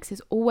seeing an ex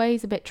is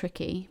always a bit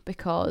tricky,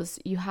 because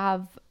you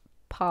have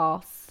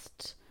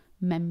past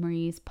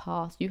memories,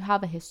 you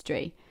have a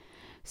history.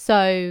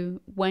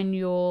 So when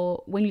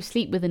you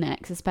sleep with an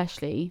ex,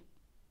 especially,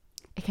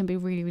 it can be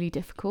really, really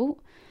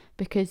difficult,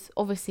 because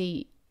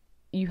obviously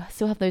you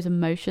still have those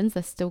emotions.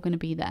 They're still going to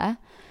be there.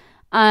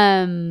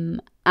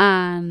 And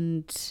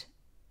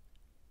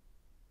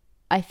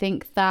I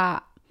think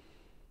that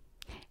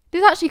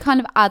this actually kind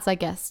of adds, I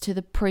guess, to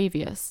the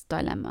previous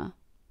dilemma,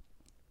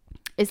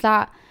 is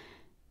that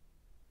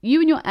you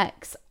and your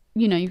ex,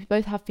 you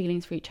both have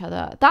feelings for each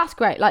other. That's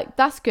great.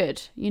 That's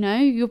good.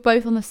 You're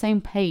both on the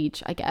same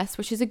page, I guess,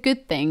 which is a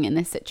good thing in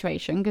this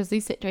situation, because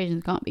these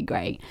situations can't be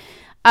great.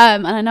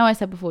 And I know I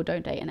said before,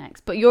 don't date an ex,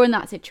 but you're in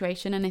that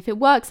situation. And if it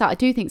works out, I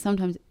do think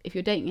sometimes if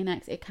you're dating an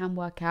ex, it can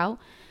work out.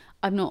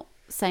 I'm not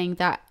saying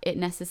that it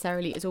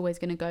necessarily is always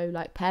going to go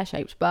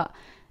pear-shaped, but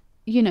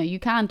you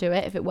can do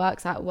it. If it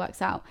works out, it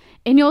works out.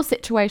 In your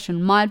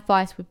situation, my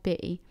advice would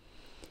be,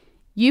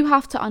 you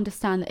have to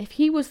understand that if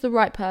he was the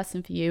right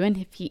person for you, and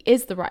if he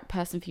is the right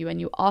person for you,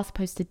 and you are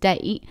supposed to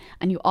date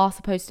and you are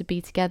supposed to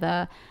be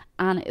together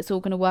and it's all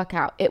going to work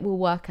out, it will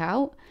work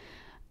out.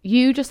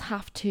 You just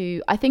have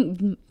to, I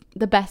think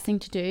the best thing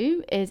to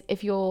do is,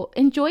 if you're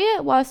enjoy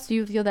it whilst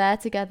you're there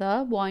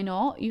together, why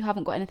not? You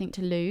haven't got anything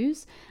to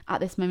lose at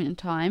this moment in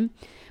time.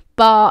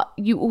 But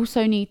you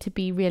also need to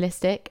be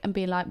realistic and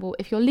be like, well,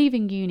 if you're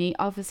leaving uni,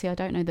 obviously I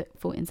don't know the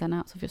full ins and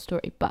outs of your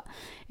story, but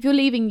if you're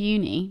leaving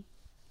uni,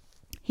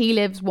 he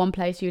lives one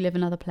place, you live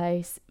another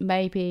place,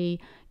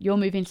 maybe you're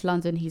moving to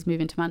London, he's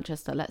moving to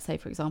Manchester, let's say,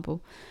 for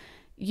example.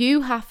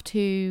 You have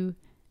to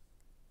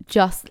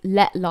just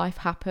let life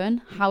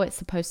happen how it's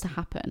supposed to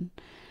happen,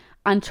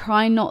 and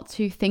try not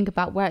to think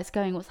about where it's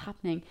going, what's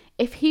happening.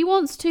 If he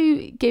wants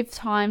to give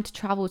time to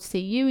travel to see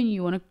you and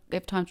you want to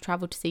give time to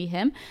travel to see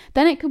him,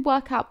 then it could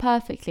work out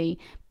perfectly.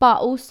 But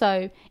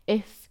also,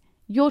 if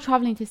you're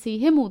traveling to see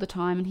him all the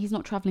time and he's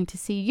not traveling to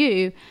see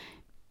you,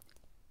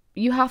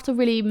 you have to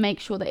really make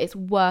sure that it's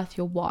worth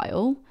your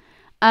while,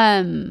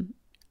 and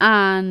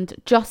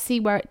just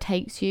see where it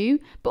takes you.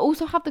 But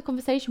also have the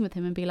conversation with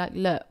him and be like,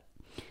 look,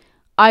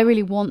 I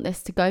really want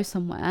this to go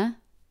somewhere,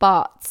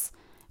 but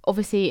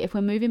obviously if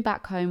we're moving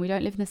back home, we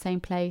don't live in the same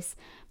place,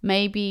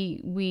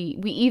 maybe you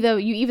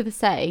either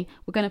say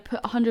we're going to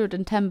put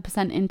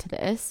 110% into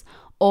this,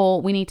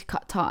 or we need to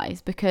cut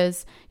ties,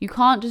 because you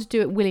can't just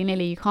do it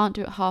willy-nilly, you can't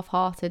do it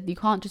half-hearted, you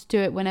can't just do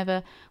it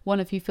whenever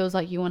one of you feels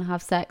like you want to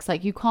have sex.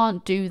 Like, you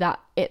can't do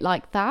it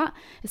like that,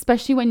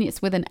 especially when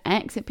it's with an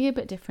ex. It'd be a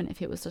bit different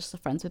if it was just a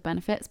friends with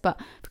benefits, but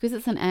because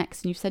it's an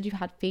ex and you've said you've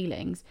had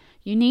feelings,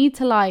 you need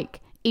to like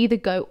either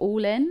go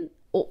all in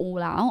or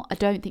all out. I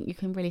don't think you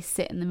can really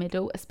sit in the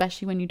middle,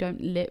 especially when you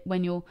don't live,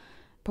 when you're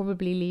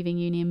probably leaving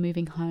uni and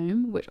moving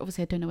home, which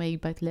obviously I don't know where you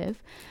both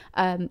live.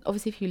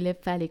 Obviously if you live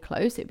fairly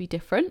close, it'd be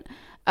different.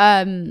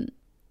 But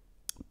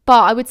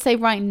I would say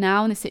right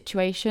now in the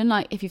situation,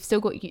 like if you've still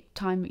got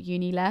time at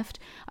uni left,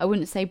 I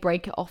wouldn't say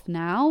break it off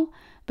now,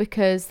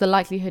 because the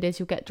likelihood is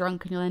you'll get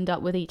drunk and you'll end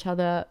up with each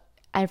other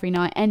every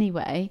night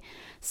anyway.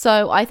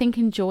 So I think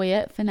enjoy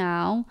it for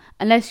now,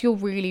 unless you're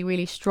really,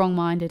 really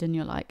strong-minded and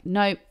you're like,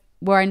 nope,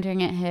 we're ending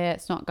it here,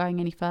 it's not going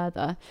any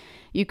further.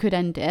 You could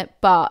end it,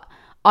 but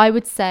I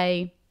would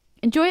say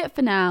enjoy it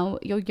for now.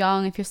 You're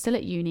young. If you're still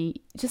at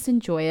uni, just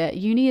enjoy it.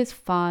 Uni is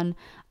fun.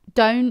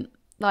 Don't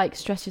like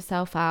stress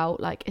yourself out.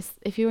 Like,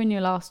 if you're in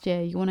your last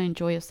year, you want to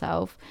enjoy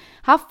yourself,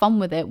 have fun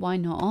with it, why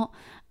not?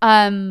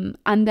 And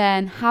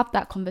then have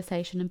that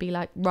conversation and be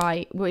like,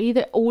 right, we're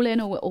either all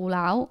in or we're all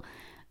out.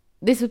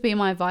 This would be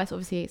my advice.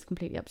 Obviously it's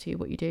completely up to you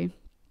what you do.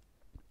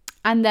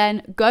 And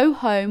then go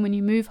home. When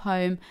you move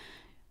home,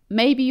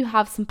 maybe you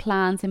have some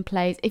plans in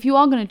place. If you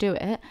are going to do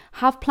it,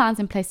 have plans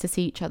in place to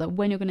see each other.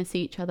 When you're going to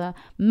see each other,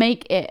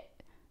 make it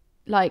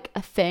like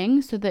a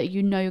thing so that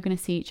you know you're going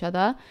to see each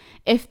other.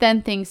 If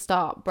then things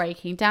start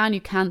breaking down, you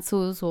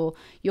cancels, or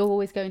you're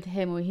always going to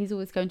him or he's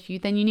always going to you,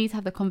 then you need to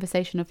have the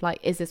conversation of like,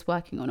 is this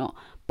working or not?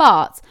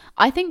 But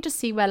I think just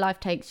see where life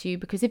takes you,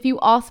 because if you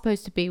are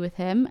supposed to be with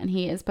him and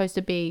he is supposed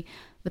to be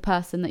the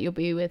person that you'll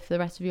be with for the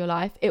rest of your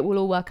life, it will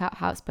all work out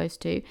how it's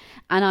supposed to.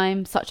 And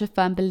I'm such a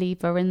firm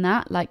believer in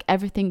that. Like,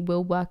 everything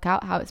will work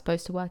out how it's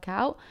supposed to work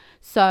out.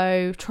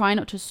 So try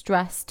not to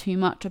stress too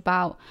much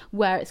about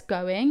where it's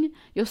going.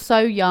 You're so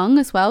young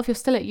as well. If you're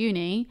still at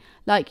uni,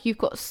 like, you've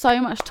got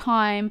so much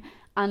time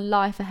and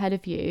life ahead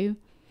of you.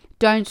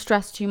 Don't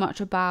stress too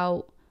much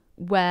about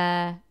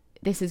where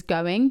this is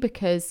going,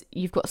 because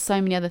you've got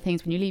so many other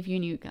things. When you leave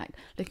uni, you're like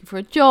looking for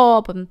a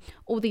job and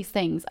all these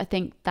things. I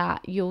think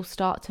that you'll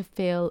start to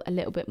feel a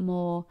little bit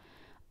more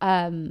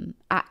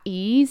at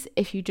ease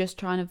if you just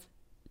try and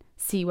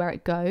see where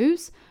it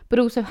goes, but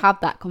also have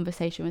that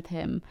conversation with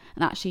him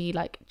and actually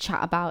like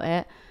chat about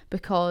it,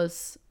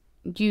 because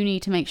you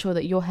need to make sure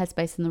that your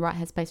headspace is in the right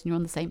headspace and you're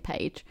on the same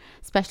page,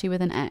 especially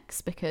with an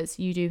ex, because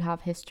you do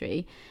have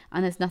history,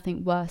 and there's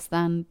nothing worse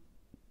than,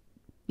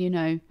 you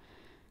know,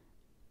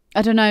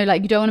 I don't know,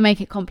 like, you don't want to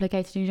make it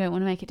complicated and you don't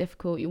want to make it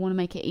difficult. You want to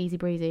make it easy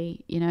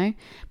breezy, you know,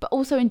 but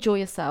also enjoy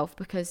yourself,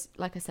 because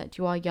like I said,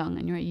 you are young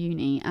and you're at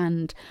uni.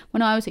 And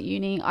when I was at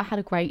uni, I had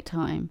a great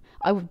time.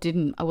 I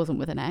wasn't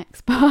with an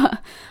ex,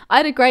 but I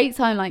had a great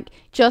time. Like,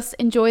 just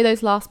enjoy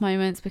those last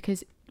moments,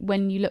 because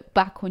when you look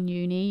back on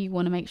uni, you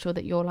want to make sure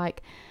that you're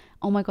like,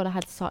 oh my God, I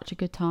had such a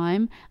good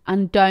time.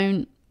 And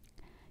don't,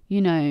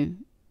 you know,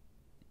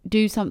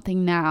 do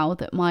something now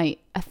that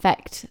might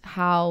affect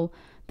how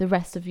the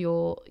rest of the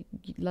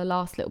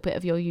last little bit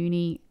of your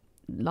uni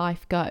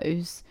life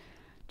goes.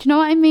 Do you know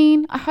what I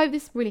mean? I hope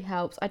this really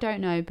helps. I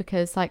don't know,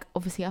 because like,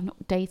 obviously I've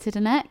not dated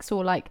an ex,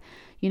 or like,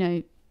 you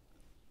know,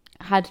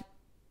 had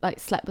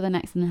like slept with an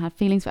ex and then had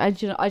feelings. I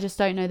just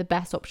don't know the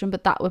best option,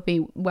 but that would be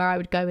where I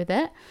would go with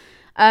it.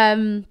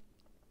 How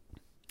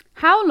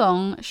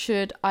long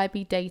should I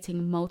be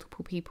dating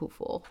multiple people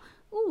for?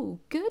 Ooh,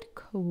 good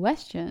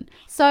question.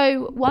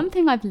 So one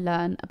thing I've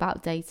learned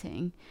about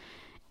dating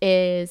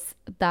is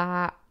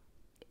that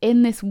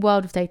in this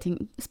world of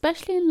dating,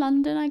 especially in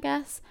London, I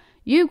guess,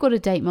 you've got to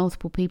date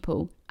multiple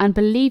people. And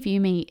believe you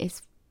me,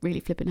 it's really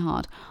flipping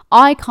hard.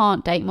 I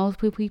can't date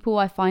multiple people.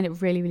 I find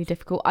it really, really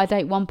difficult. I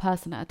date one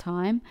person at a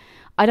time.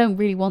 I don't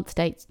really want to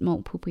date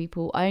multiple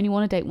people. I only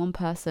want to date one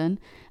person.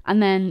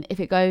 And then if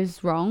it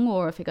goes wrong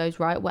or if it goes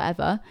right,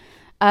 whatever,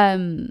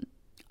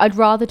 I'd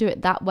rather do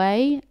it that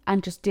way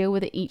and just deal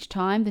with it each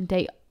time than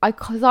date.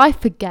 Because I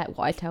forget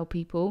what I tell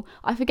people.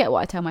 I forget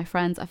what I tell my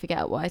friends. I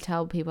forget what I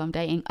tell people I'm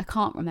dating. I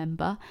can't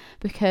remember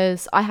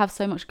because I have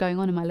so much going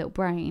on in my little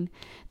brain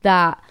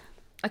that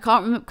I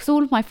can't remember, because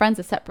all of my friends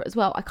are separate as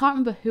well. I can't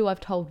remember who I've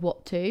told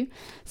what to.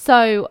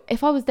 So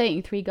if I was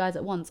dating 3 guys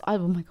at once, oh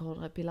my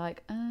God, I'd be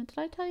like, did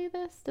I tell you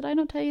this? Did I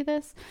not tell you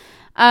this?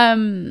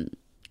 And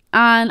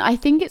I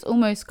think it's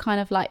almost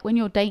kind of like when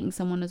you're dating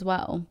someone as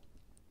well,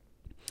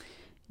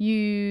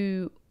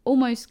 you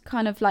almost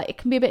kind of like, it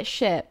can be a bit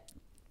shit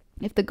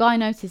if the guy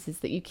notices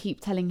that you keep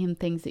telling him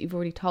things that you've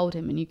already told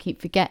him and you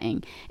keep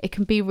forgetting. It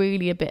can be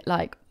really a bit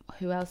like,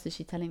 who else is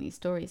she telling these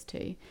stories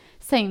to?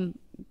 Same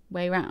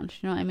way around,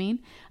 you know what I mean?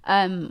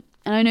 And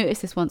I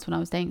noticed this once when I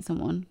was seeing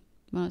someone.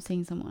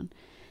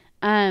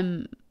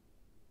 And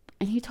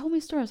he told me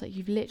a story. I was like,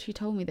 you've literally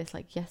told me this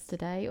like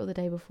yesterday or the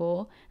day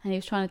before. And he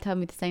was trying to tell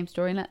me the same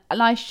story. And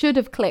I should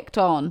have clicked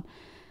on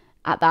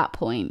at that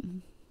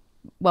point.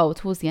 Well,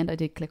 towards the end I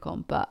did click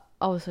on, but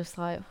I was just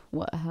like,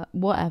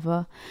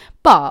 whatever.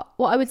 But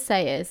what I would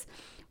say is,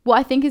 what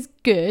I think is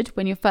good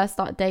when you first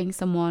start dating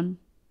someone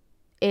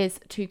is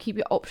to keep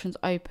your options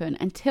open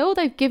until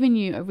they've given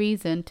you a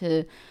reason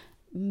to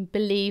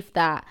believe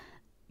that,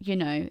 you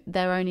know,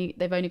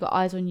 they've only got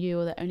eyes on you,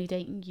 or they're only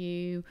dating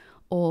you,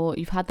 or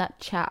you've had that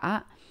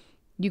chat.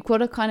 You've got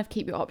to kind of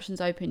keep your options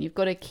open. You've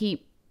got to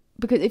keep,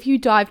 because if you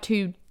dive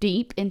too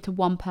deep into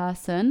one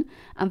person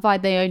and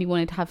find they only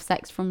wanted to have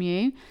sex from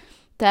you,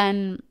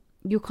 then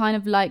you're kind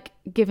of like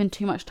giving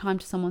too much time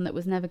to someone that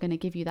was never going to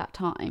give you that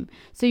time.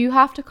 So you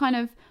have to kind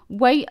of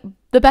wait.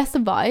 The best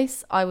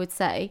advice I would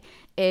say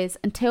is,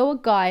 until a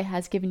guy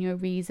has given you a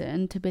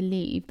reason to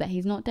believe that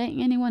he's not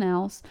dating anyone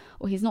else,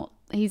 or he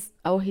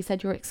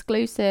said you're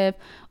exclusive,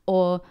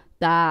 or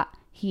that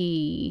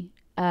he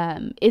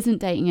isn't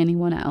dating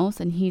anyone else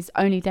and he's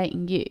only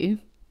dating you,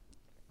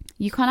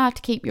 you kind of have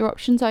to keep your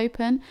options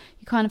open.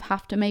 You kind of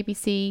have to maybe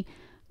see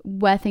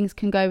where things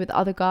can go with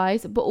other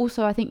guys, but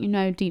also I think, you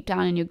know, deep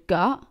down in your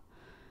gut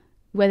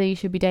whether you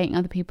should be dating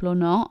other people or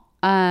not.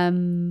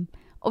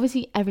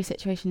 Obviously every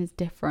situation is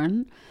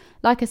different.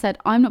 Like I said,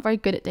 I'm not very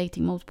good at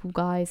dating multiple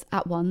guys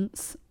at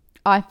once.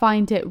 I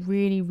find it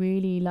really,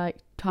 really like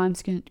time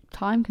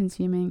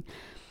consuming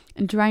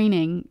and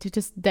draining to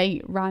just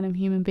date random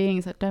human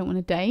beings I don't want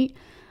to date.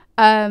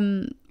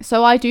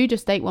 So I do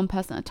just date one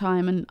person at a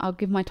time, and I'll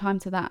give my time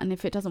to that. And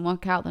if it doesn't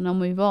work out, then I'll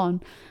move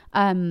on.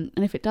 And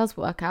if it does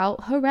work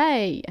out,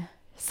 hooray,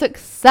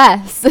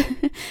 success.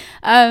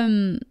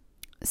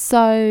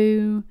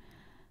 So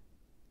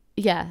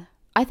yeah,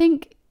 I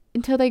think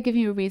until they give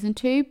you a reason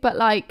to, but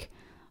like,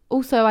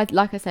 also,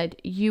 like I said,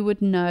 you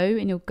would know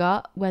in your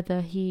gut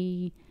whether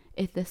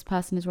if this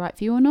person is right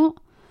for you or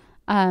not.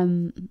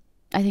 I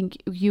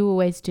think you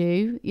always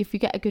do. If you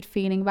get a good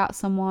feeling about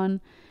someone,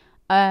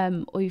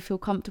 or you feel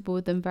comfortable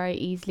with them very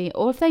easily,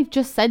 or if they've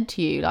just said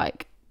to you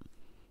like,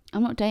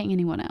 I'm not dating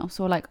anyone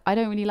else, or like, I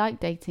don't really like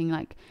dating,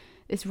 like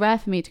it's rare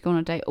for me to go on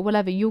a date, or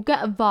whatever, you'll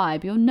get a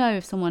vibe. You'll know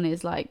if someone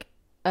is like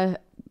a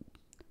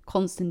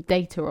constant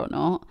dater or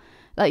not.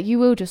 Like, you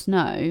will just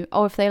know.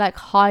 Or if they like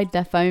hide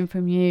their phone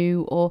from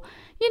you, or,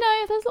 you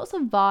know, there's lots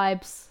of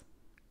vibes.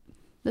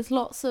 There's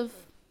lots of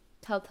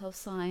telltale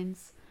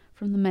signs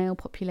from the male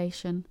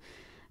population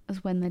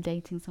as when they're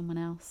dating someone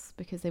else,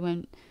 because they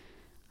won't,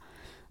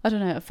 I don't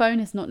know, a phone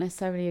is not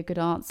necessarily a good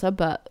answer,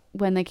 but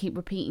when they keep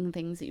repeating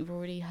things that you've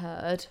already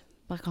heard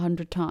like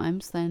 100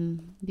 times,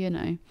 then, you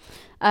know.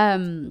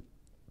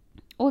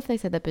 Or if they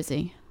say they're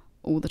busy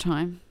all the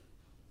time.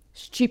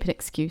 Stupid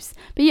excuse.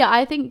 But yeah,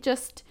 I think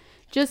just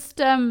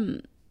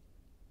if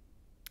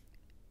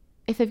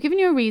they've given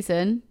you a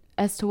reason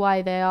as to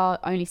why they are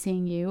only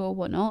seeing you or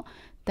whatnot,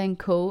 then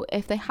cool.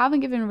 If they haven't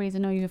given a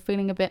reason, or you're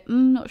feeling a bit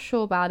not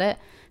sure about it,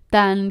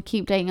 then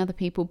keep dating other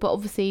people. But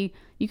obviously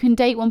you can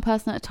date one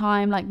person at a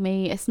time, like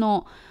me. It's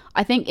not,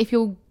 I think if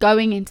you're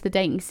going into the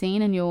dating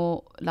scene and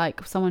you're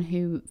like someone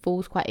who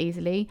falls quite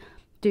easily,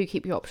 do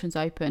keep your options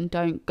open.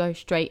 Don't go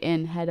straight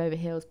in head over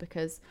heels,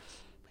 because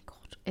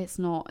it's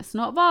not a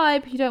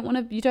vibe. You don't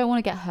want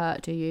to get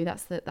hurt, do you?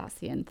 That's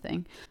the end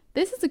thing.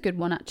 This is a good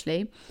one,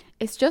 actually.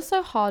 It's just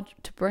so hard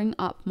to bring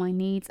up my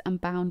needs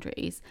and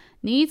boundaries.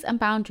 Needs and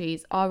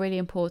boundaries are really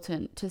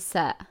important to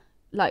set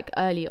like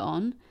early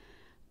on,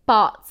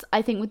 but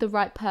I think with the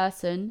right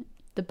person,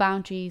 the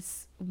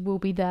boundaries will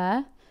be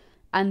there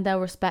and they'll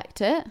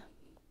respect it,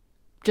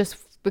 just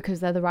because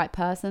they're the right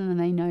person and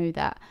they know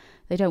that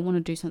they don't want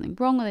to do something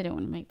wrong, or they don't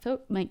want to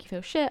make you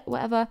feel shit,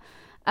 whatever.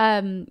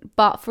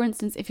 But for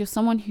instance, if you're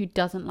someone who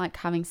doesn't like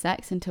having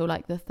sex until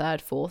like the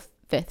 3rd, 4th,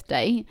 5th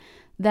date,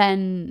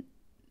 then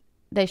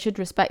they should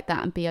respect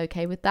that and be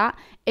okay with that.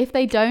 If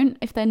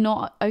they're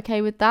not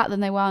okay with that, then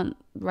they weren't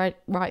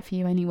right for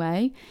you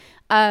anyway.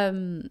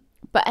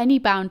 But any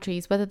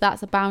boundaries, whether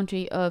that's a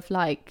boundary of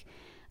like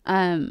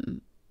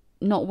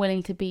not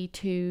willing to be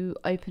too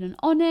open and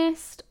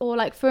honest. Or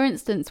like, for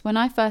instance, when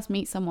I first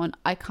meet someone,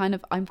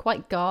 I'm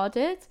quite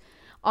guarded.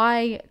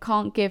 I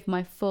can't give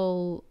my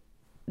full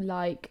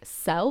like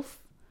self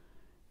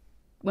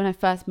when I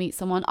first meet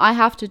someone. I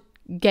have to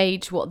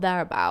gauge what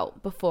they're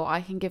about before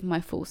I can give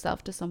my full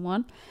self to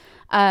someone,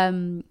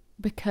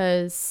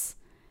 because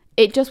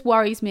it just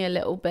worries me a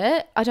little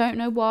bit. I don't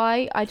know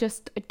why. I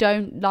just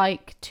don't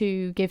like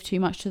to give too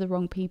much to the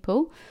wrong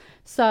people.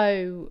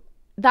 So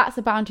that's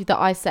a boundary that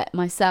I set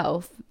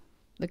myself.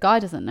 The guy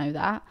doesn't know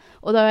that,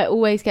 although I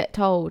always get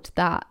told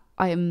that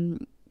I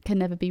can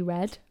never be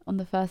read on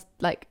the first,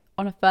 like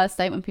on a first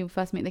date. When people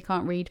first meet, they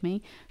can't read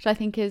me,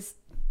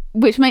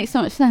 which makes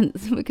so much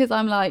sense, because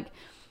I'm like,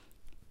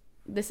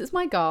 this is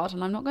my guard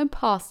and I'm not going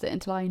past it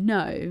until I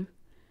know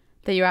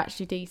that you're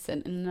actually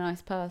decent and a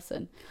nice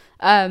person.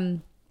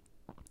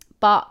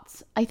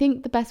 But I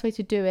think the best way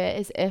to do it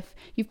is if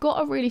you've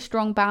got a really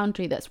strong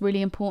boundary that's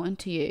really important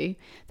to you,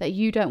 that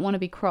you don't want to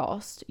be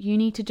crossed, you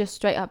need to just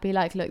straight up be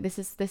like, look, this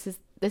is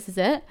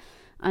it.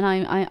 And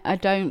I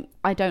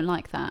don't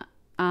like that.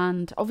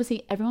 And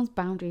obviously everyone's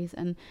boundaries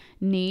and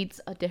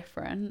needs are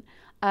different.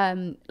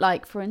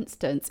 Like for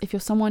instance, if you're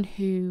someone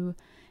who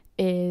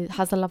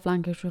has a love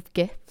language of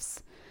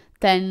gifts,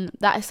 then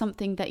that is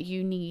something that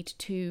you need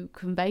to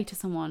convey to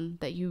someone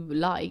that you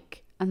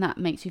like, and that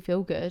makes you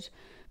feel good,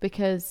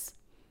 because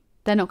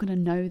they're not going to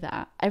know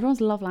that.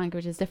 Everyone's love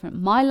language is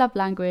different. My love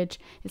language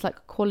is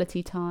like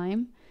quality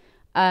time,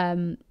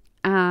 and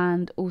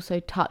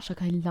also touch.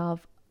 Like I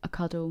love a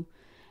cuddle.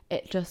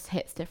 It just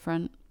hits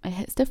different.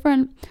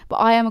 But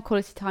I am a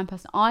quality time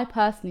person. I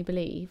personally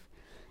believe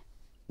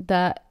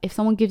that if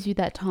someone gives you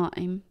their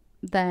time,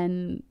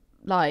 then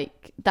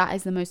like that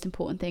is the most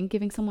important thing.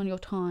 Giving someone your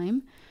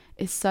time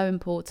is so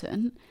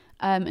important.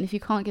 And if you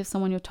can't give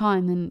someone your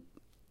time, then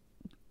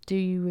do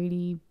you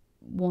really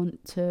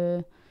want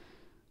to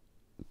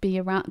be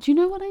around? Do you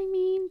know what I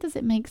mean? Does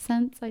it make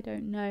sense? I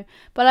don't know.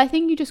 But I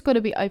think you just got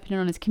to be open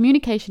and honest.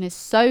 Communication is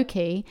so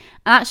key.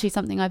 And actually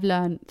something I've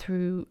learned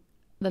through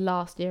the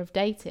last year of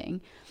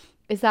dating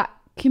is that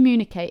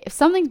communicate. If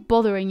something's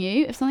bothering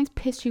you, if something's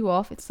pissed you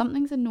off, if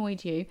something's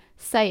annoyed you,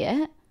 say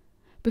it.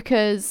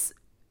 Because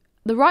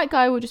the right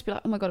guy will just be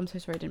like, oh my God, I'm so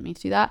sorry, I didn't mean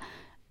to do that.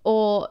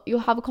 Or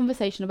you'll have a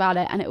conversation about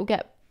it and it will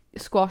get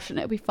squashed and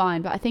it'll be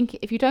fine. But I think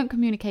if you don't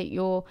communicate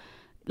your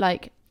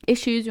like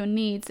issues, your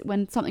needs,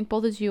 when something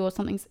bothers you or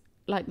something's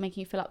like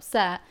making you feel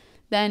upset,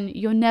 then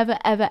you're never,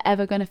 ever,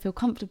 ever going to feel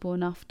comfortable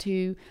enough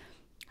to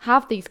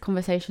have these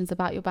conversations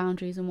about your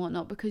boundaries and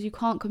whatnot, because you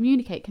can't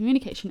communicate.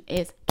 Communication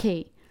is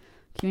key.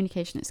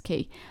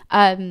 But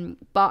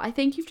I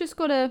think you've just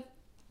got to,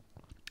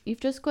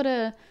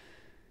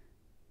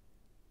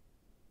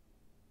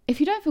 if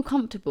you don't feel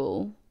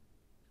comfortable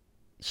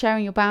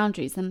sharing your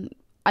boundaries, then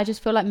I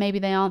just feel like maybe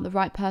they aren't the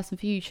right person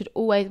for you. You should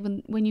always,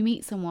 when you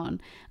meet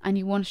someone and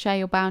you want to share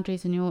your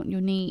boundaries and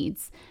your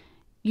needs,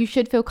 you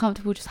should feel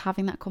comfortable just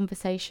having that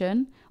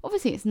conversation.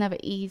 Obviously, it's never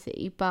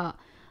easy, but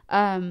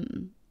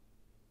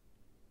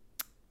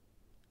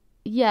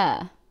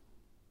yeah,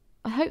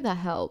 I hope that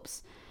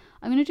helps.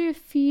 I'm going to do a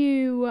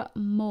few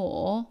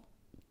more.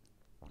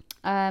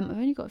 I've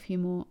only got a few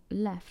more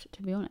left,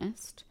 to be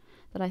honest,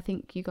 that I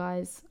think you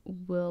guys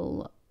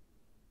will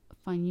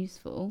find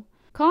useful.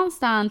 Can't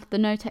stand the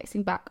no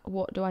texting back.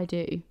 What do I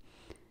do?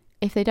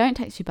 If they don't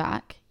text you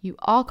back, you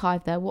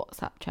archive their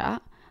WhatsApp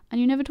chat and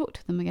you never talk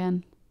to them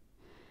again.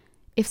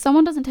 If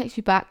someone doesn't text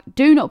you back,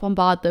 do not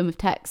bombard them with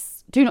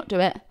texts. Do not do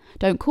it.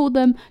 Don't call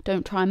them.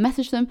 Don't try and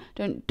message them.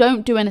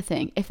 Don't do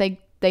anything. If they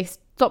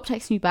stop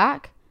texting you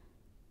back,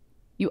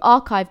 you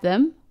archive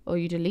them or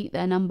you delete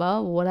their number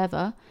or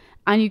whatever,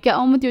 and you get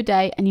on with your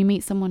day and you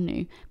meet someone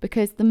new.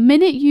 Because the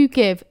minute you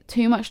give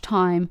too much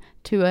time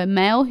to a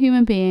male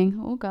human being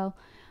or girl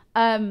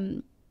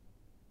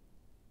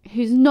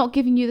who's not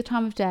giving you the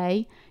time of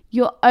day,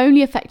 you're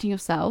only affecting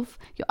yourself.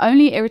 You're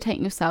only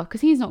irritating yourself,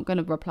 because he's not going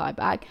to reply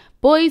back.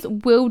 Boys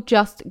will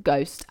just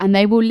ghost and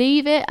they will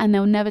leave it and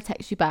they'll never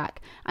text you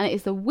back. And it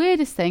is the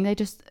weirdest thing.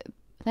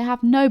 They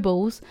have no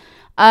balls.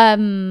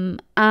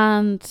 And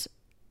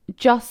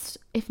just,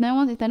 if they're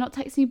not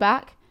texting you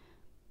back,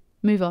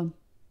 move on.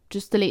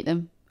 Just delete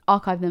them.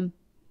 Archive them.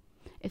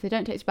 If they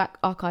don't text you back,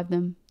 archive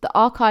them. The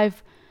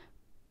archive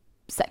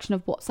section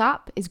of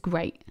WhatsApp is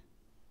great,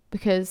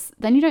 because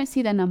then you don't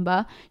see their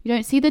number, you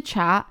don't see the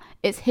chat,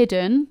 it's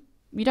hidden,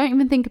 you don't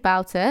even think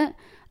about it.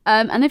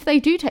 And if they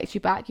do text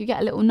you back, you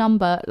get a little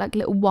number, like a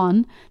little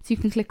 1, so you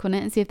can click on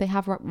it and see if they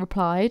have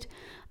replied.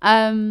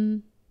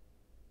 You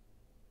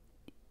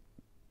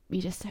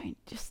just don't,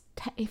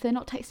 if they're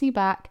not texting you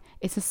back,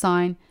 it's a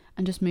sign,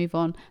 and just move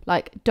on.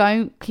 Like,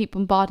 don't keep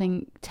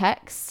bombarding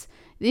texts.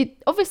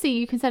 Obviously,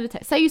 you can send a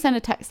text. Say you send a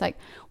text like,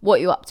 what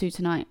are you up to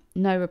tonight?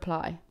 No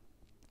reply.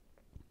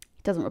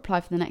 Doesn't reply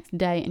for the next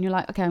day, and you're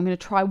like, okay, I'm going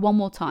to try one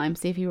more time,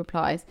 see if he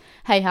replies.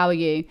 Hey, how are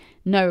you?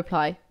 No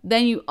reply.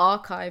 Then you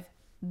archive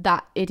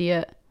that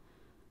idiot,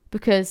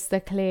 because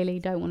they clearly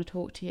don't want to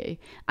talk to you.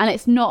 And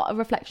it's not a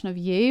reflection of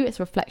you, it's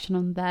a reflection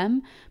on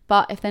them.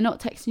 But if they're not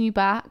texting you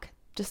back,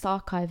 just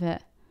archive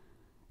it.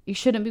 You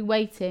shouldn't be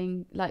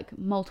waiting like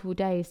multiple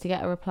days to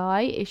get a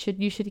reply. You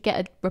should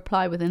get a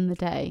reply within the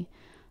day,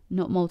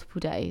 not multiple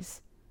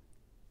days.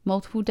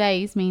 Multiple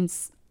days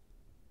means,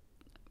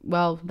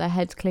 well, their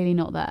head's clearly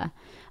not there.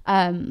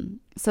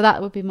 So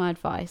that would be my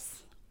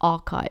advice.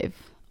 Archive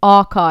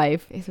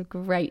is a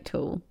great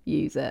tool.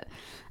 Use it.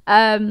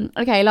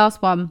 Okay,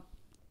 last one.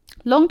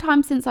 Long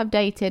time since I've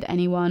dated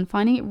anyone.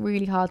 Finding it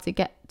really hard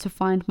to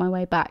find my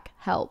way back.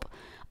 Help.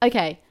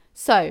 Okay,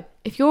 so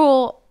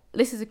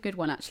this is a good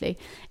one actually.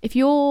 If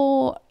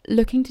you're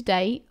looking to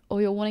date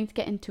or you're wanting to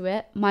get into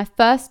it, my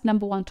first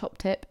number one top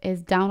tip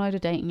is download a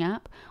dating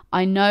app.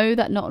 I know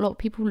that not a lot of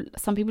people,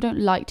 some people don't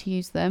like to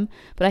use them,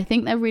 but I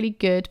think they're really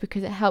good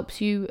because it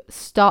helps you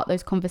start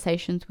those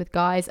conversations with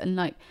guys and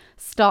like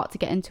start to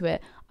get into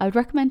it. I would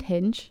recommend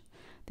Hinge.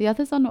 The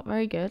others are not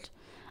very good.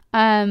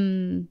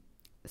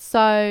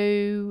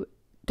 So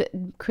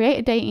create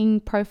a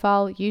dating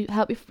profile.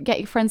 Get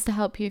your friends to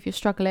help you if you're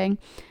struggling,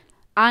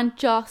 and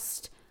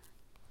just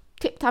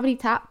tappity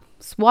tap,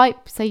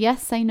 swipe, say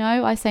yes, say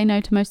no. I say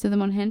no to most of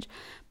them on Hinge,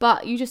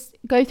 but you just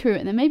go through it,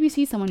 and then maybe you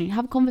see someone and you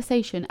have a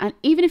conversation. And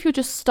even if you're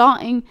just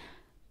starting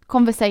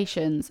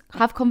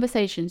have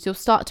conversations, you'll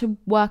start to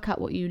work out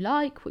what you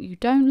like, what you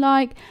don't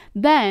like.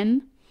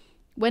 Then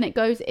when it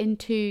goes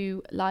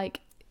into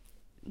like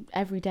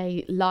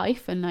everyday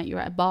life and like you're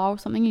at a bar or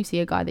something, you see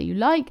a guy that you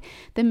like,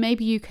 then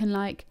maybe you can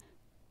like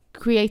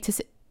create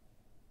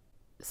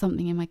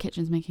something in my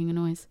kitchen's making a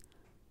noise.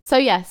 So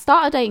yeah,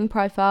 start a dating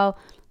profile.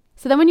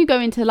 So then when you go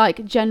into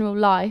like general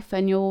life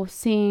and you're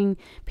seeing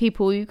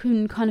people, you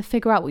can kind of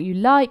figure out what you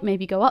like,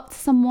 maybe go up to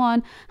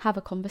someone, have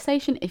a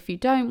conversation. If you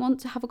don't want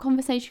to have a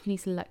conversation, you can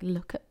easily like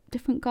look at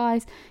different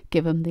guys,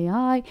 give them the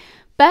eye.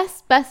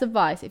 Best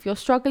advice if you're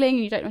struggling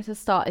and you don't know where to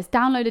start is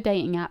download a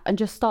dating app and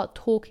just start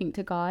talking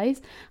to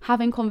guys,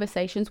 having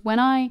conversations. When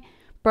I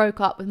broke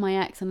up with my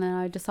ex and then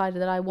I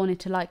decided that I wanted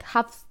to like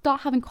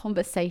start having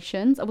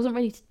conversations, I wasn't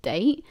ready to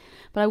date,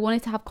 but I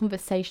wanted to have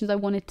conversations. I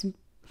wanted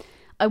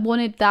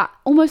that,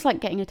 almost like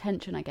getting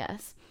attention, I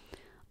guess.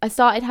 I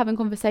started having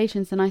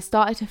conversations and I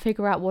started to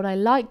figure out what I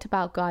liked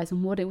about guys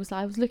and what it was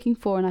I was looking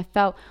for. And I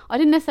felt I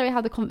didn't necessarily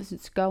have the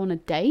confidence to go on a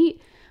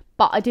date,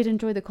 but I did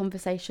enjoy the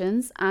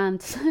conversations.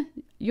 And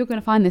you're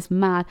going to find this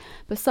mad,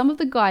 but some of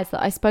the guys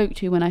that I spoke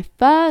to when I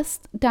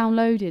first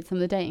downloaded some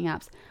of the dating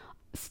apps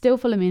still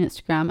follow me on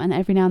Instagram, and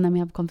every now and then we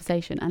have a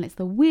conversation. And it's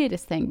the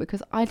weirdest thing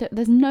because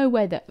there's no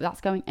way that that's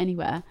going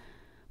anywhere.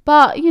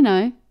 But, you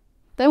know,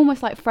 they're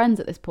almost like friends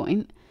at this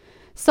point.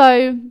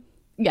 So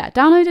yeah,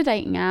 download a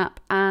dating app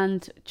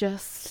and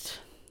just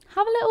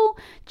have a little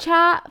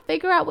chat,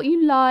 figure out what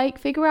you like,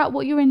 figure out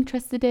what you're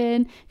interested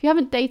in. If you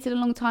haven't dated a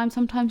long time,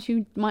 sometimes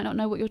you might not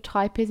know what your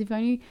type is. If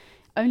you've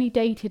only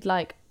dated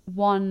like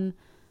one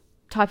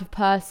type of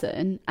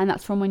person, and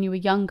that's from when you were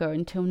younger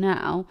until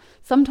now,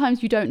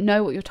 sometimes you don't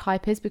know what your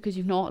type is because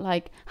you've not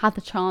like had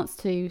the chance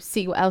to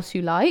see what else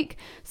you like.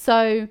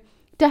 So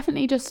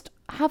definitely just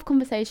have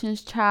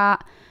conversations,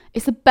 chat.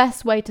 It's the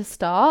best way to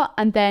start,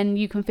 and then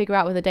you can figure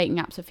out whether dating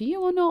apps are for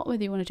you or not,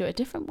 whether you want to do it a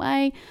different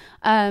way.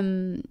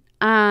 And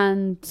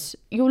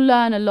you'll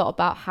learn a lot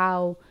about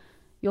how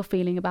you're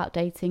feeling about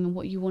dating and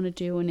what you want to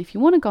do, and if you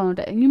want to go on a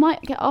date. And you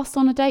might get asked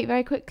on a date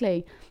very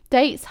quickly.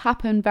 Dates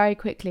happen very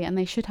quickly, and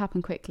they should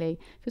happen quickly.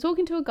 If you're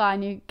talking to a guy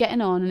and you're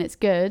getting on and it's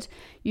good,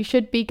 you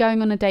should be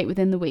going on a date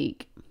within the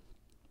week.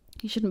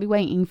 You shouldn't be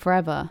waiting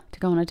forever to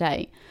go on a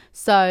date.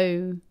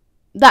 So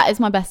that is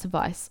my best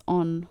advice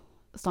on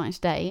starting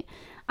to date.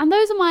 And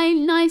those are my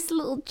nice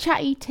little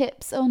chatty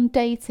tips on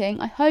dating.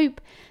 I hope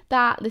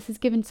that this has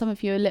given some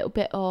of you a little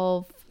bit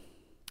of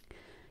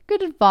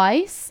good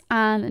advice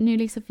and a new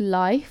lease of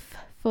life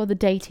for the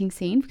dating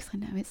scene, because I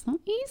know it's not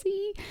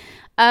easy.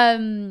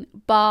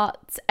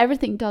 But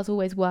everything does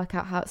always work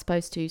out how it's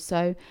supposed to.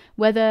 So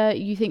whether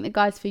you think the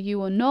guy's for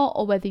you or not,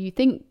 or whether you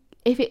think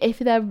if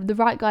they're the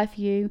right guy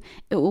for you,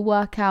 it will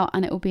work out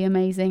and it will be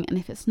amazing. And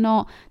if it's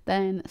not,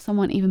 then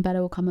someone even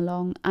better will come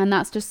along. And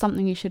that's just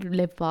something you should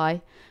live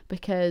by,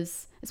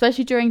 because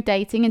especially during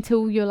dating,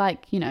 until you're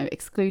like, you know,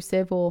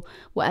 exclusive or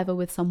whatever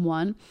with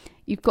someone,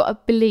 you've got to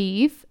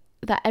believe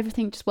that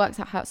everything just works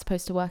out how it's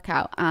supposed to work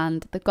out,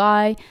 and the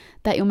guy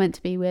that you're meant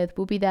to be with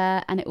will be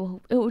there, and it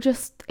will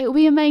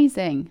be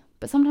amazing.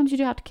 But sometimes you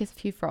do have to kiss a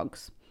few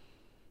frogs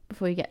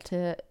before you get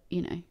to,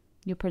 you know,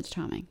 your Prince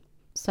Charming.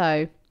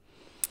 So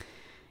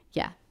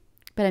yeah,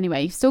 but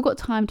anyway, you've still got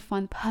time to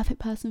find the perfect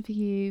person for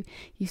you.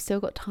 You've still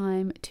got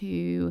time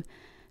to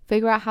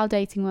figure out how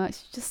dating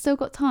works. You've just still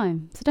got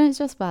time, so don't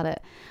stress about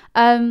it.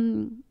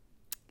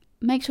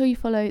 Make sure you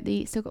follow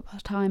the Still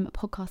Got Time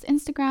podcast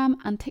Instagram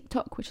and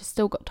TikTok, which is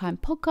Still Got Time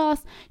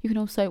podcast. You can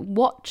also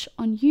watch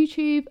on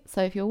YouTube.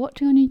 So if you're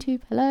watching on YouTube,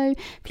 hello.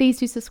 Please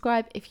do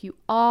subscribe if you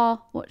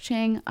are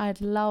watching.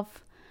 I'd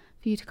love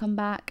for you to come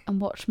back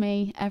and watch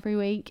me every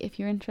week if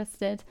you're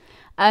interested.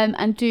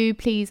 And do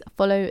please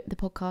follow the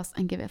podcast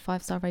and give it a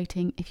 5-star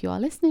rating if you are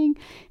listening.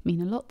 It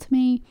means a lot to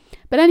me.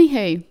 But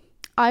anywho,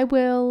 I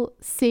will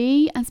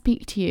see and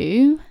speak to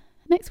you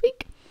next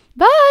week.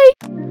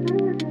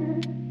 Bye!